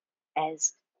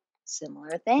as similar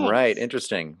Right. things,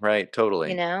 Interesting. Right. you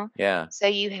Totally. know? Yeah. So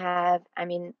I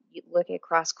mean, you look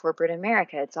across corporate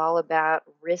America, it's all about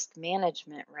risk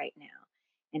management right now.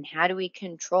 And how do we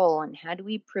control and how do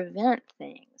we prevent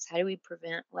things? How do we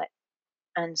prevent what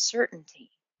uncertainty?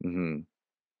 Hmm.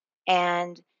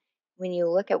 And when you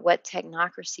look at what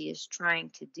technocracy is trying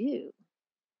to do,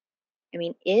 I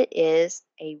mean, it is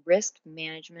a risk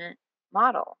management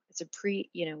model. It's a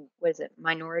what is it,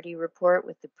 Minority Report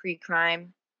with the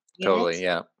pre-crime Totally. units.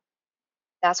 Yeah.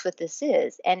 That's what this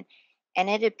is. And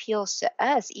it appeals to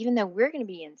us, even though we're going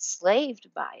to be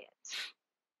enslaved by it.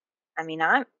 I mean,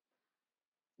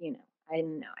 you know, I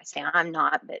don't know. I say I'm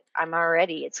not, but I'm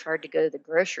already. It's hard to go to the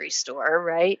grocery store,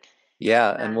 right?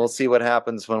 Yeah, and we'll Um, see what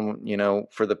happens when,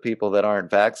 for the people that aren't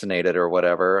vaccinated or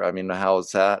whatever. I mean,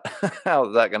 how's that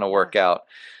how's that going to yeah, work out?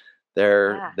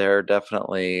 They're yeah. they're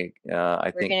definitely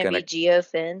I We're think going to going be to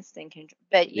geofenced and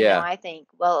but yeah. I think,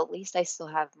 well, at least I still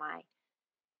have my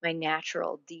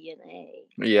natural DNA.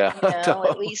 Yeah.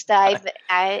 At least I've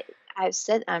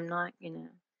said I'm not,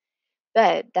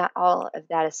 but that all of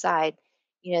that aside,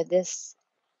 this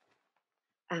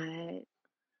uh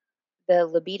the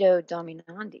libido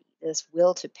dominandi, this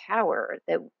will to power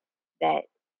that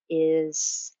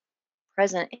is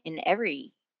present in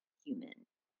every human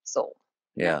soul.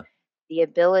 Yeah. The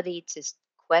ability to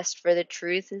quest for the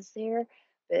truth is there,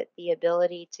 but the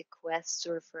ability to quest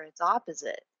sort of for its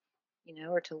opposite,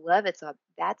 or to love its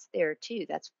that's there too.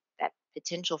 That's that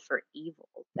potential for evil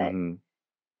that Mhm.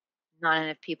 not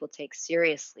enough people take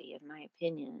seriously, in my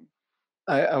opinion.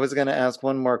 I was going to ask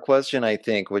one more question, I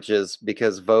think, which is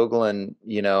because Vogelin,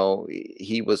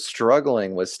 he was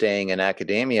struggling with staying in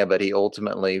academia, but he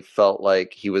ultimately felt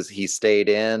like he stayed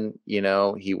in,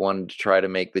 he wanted to try to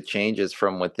make the changes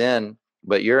from within.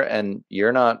 But you're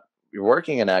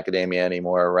working in academia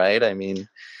anymore, right? I mean,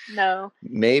 No.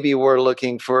 maybe we're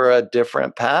looking for a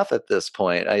different path at this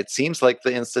point. It seems like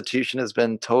the institution has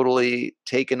been totally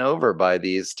taken over by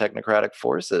these technocratic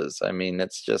forces. I mean,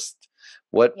 it's just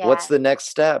what's Yeah. the next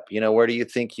step? Where do you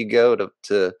think you go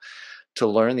to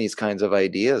learn these kinds of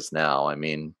ideas now? I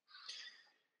mean,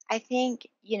 I think,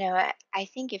 I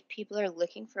think if people are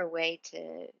looking for a way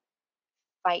to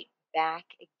fight back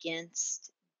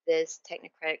against this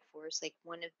technocratic force, like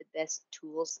one of the best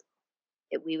tools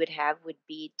that we would have would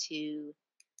be to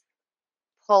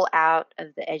pull out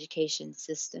of the education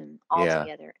system yeah,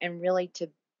 altogether and really to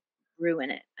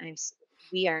ruin it.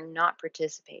 We are not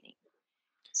participating.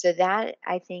 So that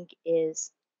I think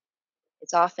is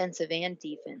it's offensive and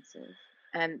defensive.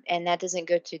 And that doesn't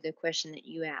go to the question that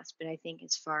you asked, but I think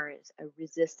as far as a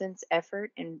resistance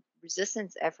effort, and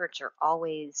resistance efforts are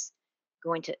always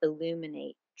going to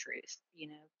illuminate truth.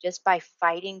 Just by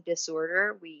fighting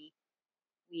disorder, we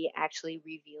actually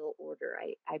reveal order.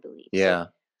 I believe so. yeah.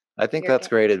 I think You're that's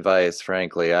get great advice,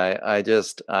 frankly. I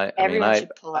mean, everyone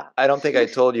should pull out. I don't think I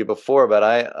told you before, but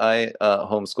I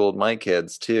homeschooled my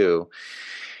kids too,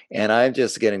 and I'm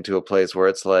just getting to a place where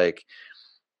it's like,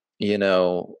 you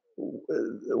know,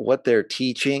 what they're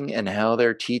teaching and how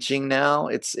they're teaching now.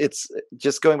 It's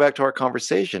just going back to our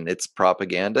conversation. It's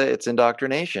propaganda. It's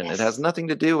indoctrination. It has Yes. nothing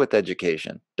to do with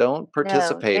education. Don't No,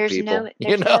 participate, there's no people. You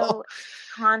there's know. no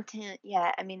content.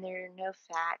 Yeah, I mean there are no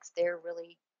facts. They're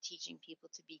really teaching people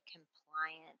to be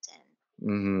compliant and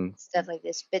Hmm. stuff like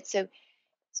this. But so,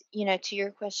 to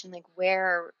your question, like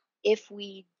where if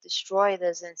we destroy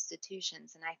those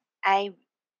institutions, and I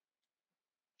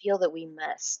feel that we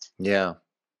must, Yeah.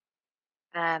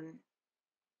 um,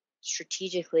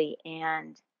 strategically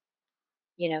and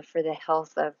for the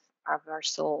health of our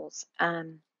souls,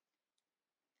 we're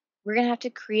gonna have to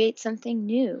create something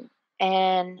new,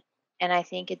 and I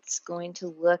think it's going to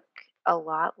look a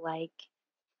lot like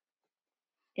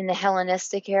in the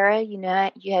Hellenistic era. You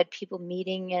had people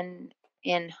meeting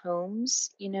in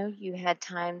homes. You had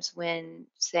times when,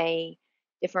 say,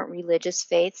 different religious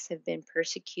faiths have been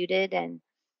persecuted, and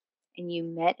you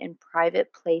met in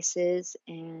private places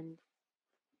and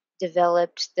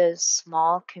developed those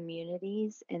small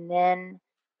communities, and then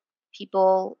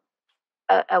people,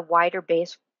 a wider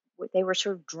base, they were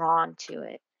sort of drawn to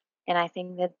it. And I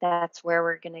think that that's where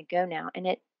we're going to go now, and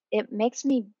it makes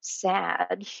me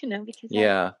sad, because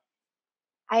Yeah.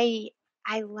 I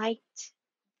I liked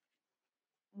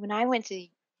when I went to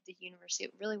the university.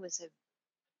 It really was a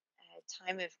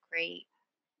time of great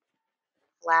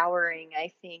flowering.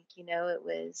 I think it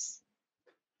was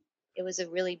a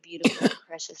really beautiful and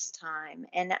precious time,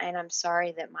 and I'm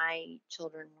sorry that my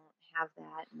children won't have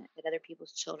that, and that other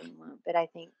people's children won't. But I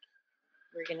think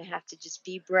we're going to have to just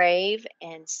be brave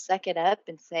and suck it up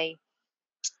and say,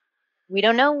 we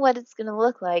don't know what it's going to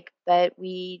look like, but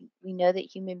we know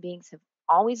that human beings have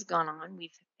always gone on.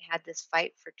 We've had this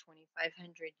fight for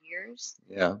 2,500 years,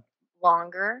 Yeah.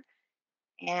 longer,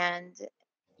 and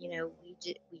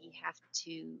we have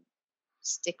to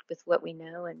stick with what we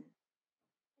know, and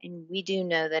we do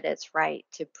know that it's right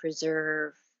to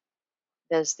preserve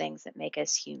those things that make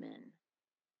us human.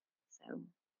 So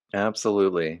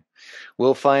Absolutely.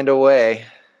 We'll find a way.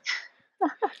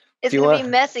 it's Do you going to be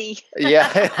want? messy.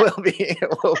 Yeah, it will be.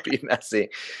 It will be messy,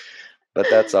 but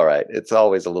that's all right. It's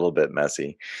always a little bit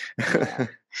messy. Yeah.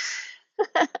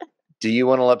 Do you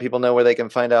want to let people know where they can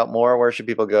find out more? Where should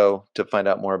people go to find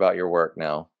out more about your work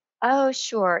now? Oh,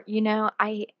 sure.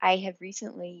 I have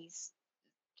recently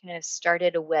kind of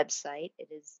started a website. It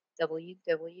is Okay.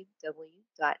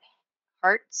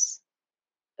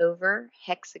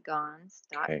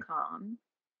 www.heartsoverhexagons.com.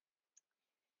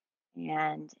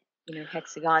 And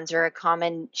hexagons are a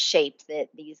common shape that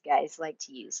these guys like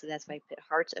to use. So that's why I put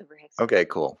hearts over Okay, hexagons.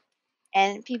 cool.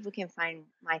 And people can find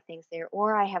my things there.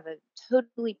 Or I have a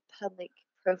totally public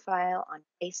profile on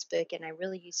Facebook, and I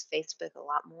really use Facebook a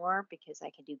lot more because I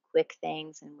can do quick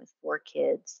things. And with 4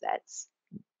 kids, that's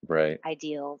Right.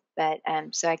 ideal. But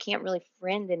so I can't really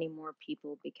friend any more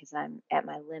people because I'm at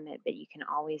my limit. But you can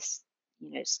always,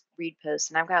 read posts,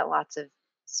 and I've got lots of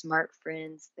smart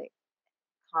friends that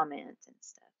comment and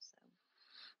stuff. So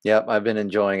Yep, I've been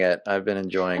enjoying it. I've been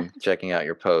enjoying checking out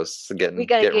your posts, we got a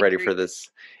getting good ready for group. this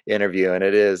interview, and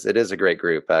it is a great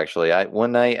group actually. I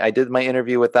one night I did my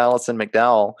interview with Allison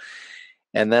McDowell,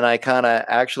 and then I kind of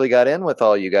actually got in with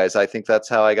all you guys. I think that's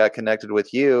how I got connected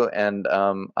with you, and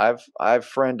I've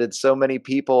friended so many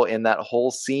people in that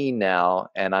whole scene now,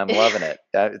 and I'm loving it.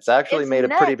 It's actually It's made a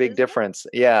pretty nuts, big isn't it? difference.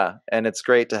 Yeah, and it's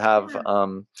great to have Yeah.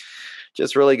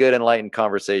 just really good enlightened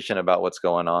conversation about what's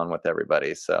going on with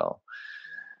everybody.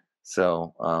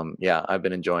 Yeah, I've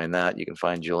been enjoying that. You can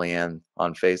find Julianne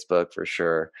on Facebook for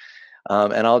sure.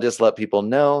 And I'll just let people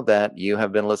know that you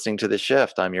have been listening to The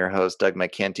Shift. I'm your host, Doug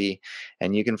McKenty,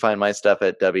 and you can find my stuff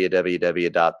at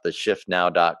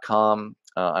www.theshiftnow.com.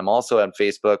 I'm also on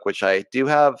Facebook, which I do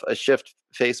have a Shift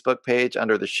Facebook page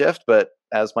under The Shift, but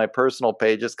as my personal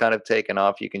page is kind of taken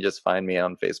off, you can just find me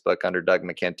on Facebook under Doug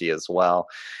McKenty as well.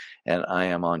 And I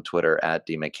am on Twitter at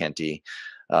DMcKenty.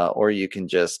 Or you can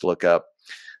just look up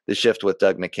The Shift with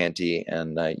Doug McKenty,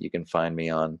 and you can find me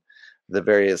on the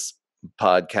various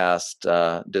podcast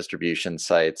distribution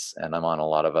sites, and I'm on a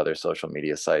lot of other social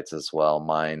media sites as well,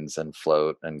 Minds and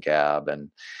Float and Gab and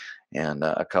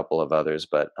a couple of others.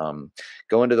 But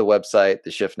go into the website,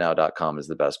 theshiftnow.com is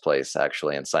the best place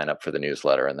actually, and sign up for the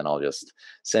newsletter, and then I'll just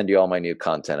send you all my new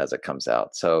content as it comes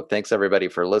out. So thanks everybody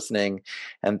for listening,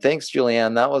 and thanks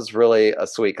Julianne. That was really a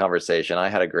sweet conversation. I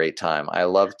had a great time. I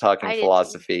love talking I did too.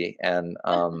 philosophy, and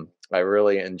I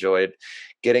really enjoyed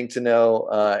getting to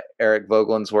know Eric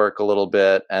Voegelin's work a little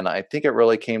bit, and I think it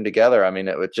really came together. I mean,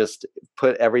 it would just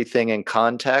put everything in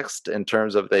context in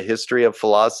terms of the history of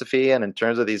philosophy and in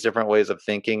terms of these different ways of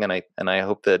thinking. And I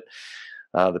hope that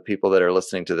the people that are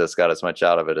listening to this got as much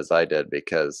out of it as I did,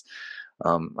 because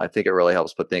I think it really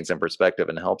helps put things in perspective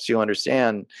and helps you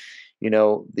understand,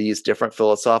 these different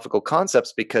philosophical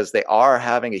concepts, because they are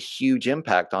having a huge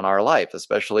impact on our life,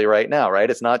 especially right now,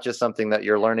 right? It's not just something that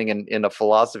you're learning in a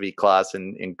philosophy class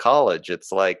in college.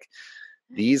 It's like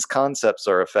these concepts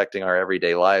are affecting our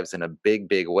everyday lives in a big,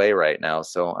 big way right now.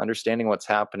 So understanding what's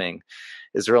happening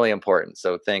is really important.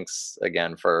 So thanks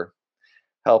again for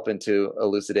helping to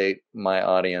elucidate my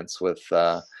audience with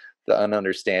the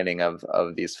understanding of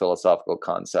these philosophical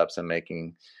concepts and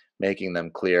making them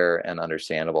clear and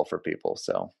understandable for people.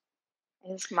 So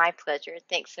It's my pleasure.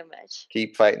 Thanks so much.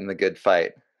 keep fighting the good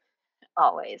fight.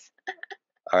 Always.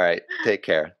 All right. Take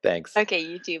care. Thanks. Okay,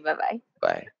 you too. Bye-bye.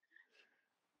 Bye.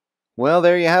 Well,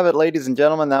 there you have it, ladies and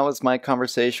gentlemen. That was my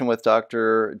conversation with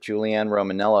Dr. Julianne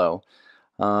Romanello.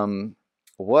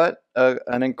 What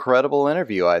an incredible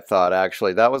interview, I thought,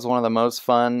 actually. That was one of the most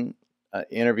fun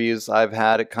interviews I've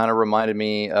had. It kind of reminded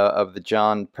me of the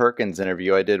John Perkins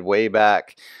interview I did way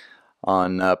back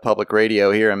on public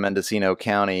radio here in Mendocino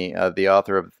County, the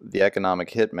author of The Economic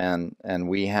Hitman, and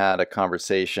we had a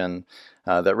conversation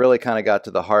that really kind of got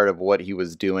to the heart of what he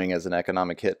was doing as an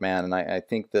economic hitman. And I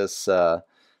think this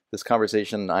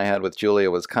conversation I had with Julia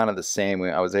was kind of the same.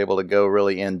 I was able to go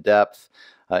really in depth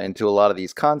into a lot of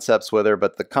these concepts with her,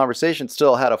 but the conversation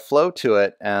still had a flow to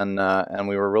it, and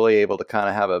we were really able to kind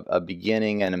of have a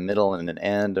beginning and a middle and an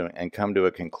end, and come to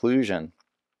a conclusion.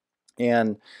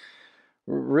 And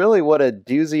really, what a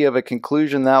doozy of a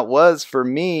conclusion that was for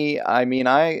me. I mean,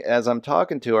 as I'm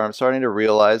talking to her, I'm starting to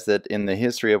realize that in the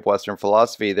history of Western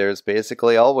philosophy, there's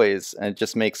basically always, and it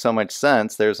just makes so much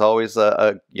sense, there's always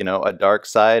a dark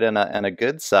side and a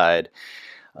good side.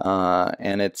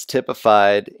 And it's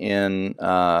typified in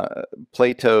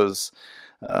Plato's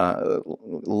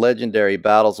legendary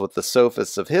battles with the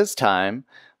sophists of his time.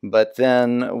 But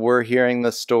then we're hearing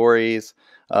the stories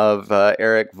of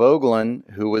Eric Voegelin,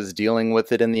 who was dealing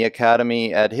with it in the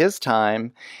academy at his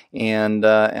time, and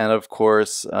of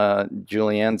course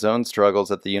Julianne's own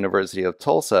struggles at the University of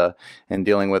Tulsa and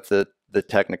dealing with the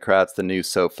technocrats, the new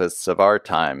sophists of our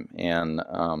time. And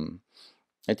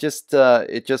it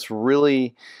just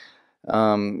really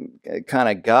kind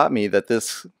of got me that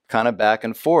this kind of back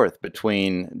and forth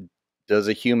between, does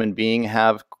a human being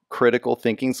have critical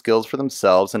thinking skills for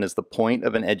themselves, and is the point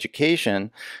of an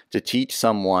education to teach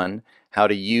someone how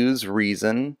to use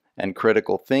reason and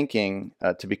critical thinking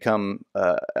to become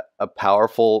a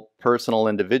powerful personal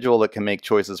individual that can make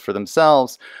choices for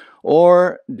themselves?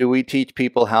 Or do we teach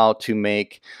people how to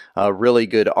make really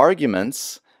good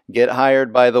arguments, get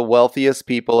hired by the wealthiest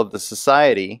people of the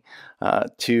society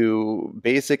to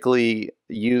basically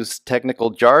use technical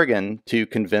jargon to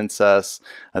convince us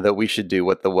that we should do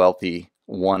what the wealthy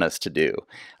want us to do?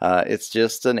 It's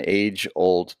just an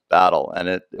age-old battle, and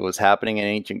it was happening in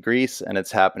ancient Greece, and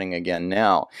it's happening again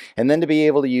now. And then to be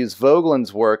able to use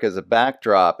Voegelin's work as a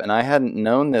backdrop, and I hadn't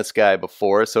known this guy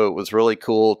before, so it was really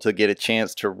cool to get a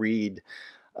chance to read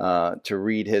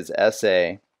his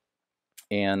essay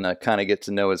and kind of get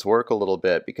to know his work a little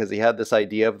bit, because he had this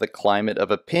idea of the climate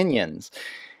of opinions.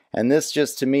 And this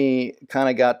just, to me, kind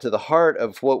of got to the heart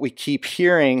of what we keep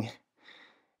hearing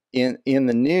in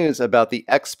the news about the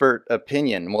expert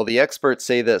opinion. Well, the experts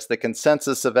say this, the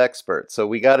consensus of experts. So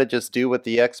we got to just do what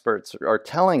the experts are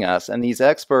telling us. And these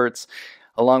experts,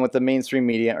 along with the mainstream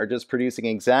media, are just producing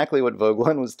exactly what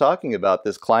Voegelin was talking about,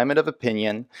 this climate of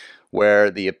opinion,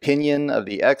 where the opinion of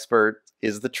the expert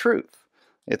is the truth.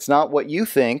 It's not what you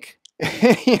think,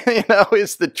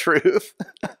 is the truth.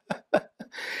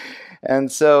 And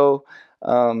so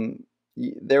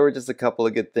there were just a couple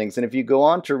of good things. And if you go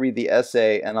on to read the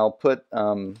essay, and I'll put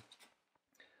the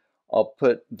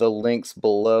links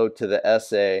below to the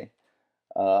essay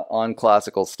on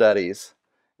classical studies,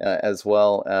 as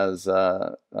well as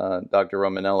Dr.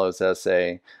 Romanello's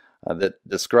essay that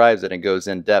describes it and goes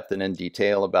in depth and in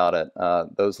detail about it.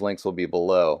 Those links will be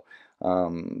below.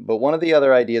 But one of the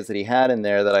other ideas that he had in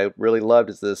there that I really loved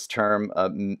is this term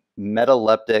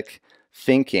metaleptic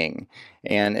thinking.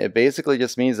 And it basically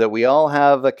just means that we all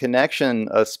have a connection,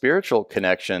 a spiritual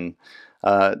connection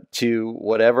to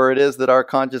whatever it is that our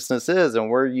consciousness is. And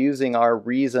we're using our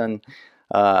reason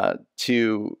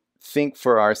to think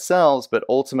for ourselves, but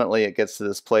ultimately it gets to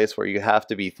this place where you have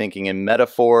to be thinking in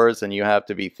metaphors, and you have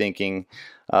to be thinking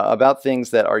about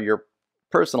things that are your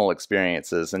personal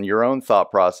experiences and your own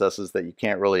thought processes that you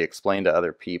can't really explain to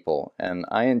other people. And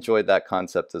I enjoyed that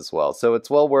concept as well. So it's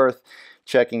well worth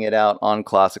checking it out on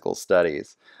Classical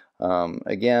Studies.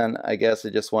 Again, I guess I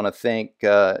just want to thank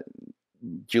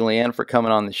Julianne for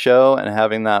coming on the show and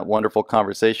having that wonderful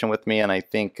conversation with me. And I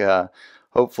think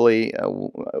hopefully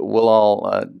we'll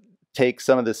all take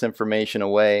some of this information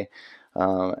away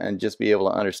and just be able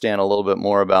to understand a little bit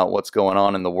more about what's going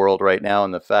on in the world right now,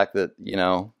 and the fact that, you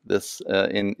know, this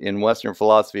in Western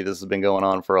philosophy, this has been going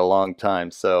on for a long time.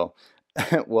 So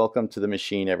welcome to the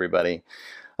machine, everybody.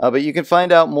 But you can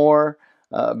find out more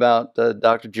about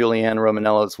Dr. Julianne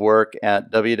Romanello's work at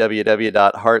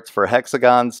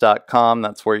www.heartsforhexagons.com.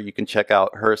 That's where you can check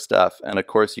out her stuff. And of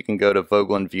course, you can go to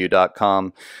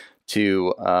vogelandview.com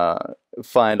to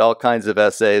find all kinds of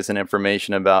essays and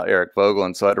information about Eric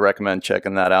Voegelin. So I'd recommend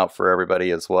checking that out for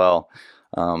everybody as well.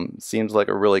 Seems like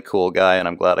a really cool guy, and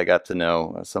I'm glad I got to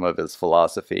know some of his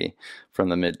philosophy from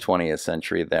the mid-20th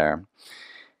century there.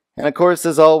 And of course,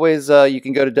 as always, you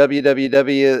can go to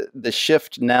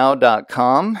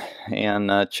www.theshiftnow.com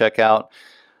and check out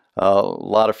a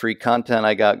lot of free content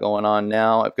I got going on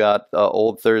now. I've got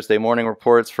old Thursday morning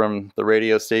reports from the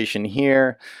radio station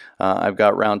here. I've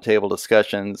got roundtable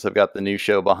discussions. I've got the new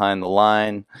show Behind the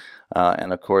Line.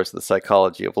 And of course, the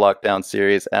Psychology of Lockdown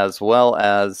series, as well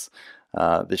as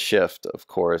The Shift, of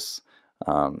course.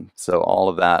 So all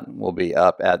of that will be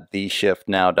up at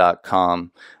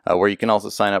theshiftnow.com, where you can also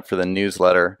sign up for the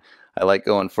newsletter. I like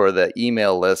going for the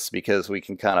email lists because we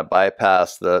can kind of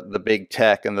bypass the big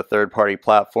tech and the third-party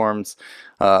platforms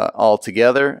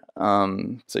altogether.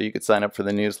 So you could sign up for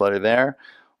the newsletter there.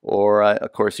 Or,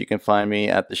 of course, you can find me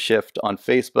at The Shift on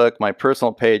Facebook. My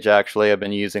personal page, actually, I've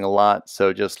been using a lot.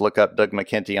 So just look up Doug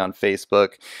McKenty on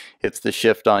Facebook. It's The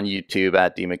Shift on YouTube,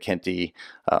 at D McKenty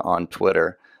on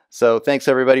Twitter. So thanks,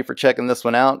 everybody, for checking this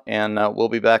one out. And we'll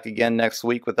be back again next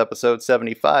week with episode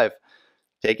 75.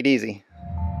 Take it easy.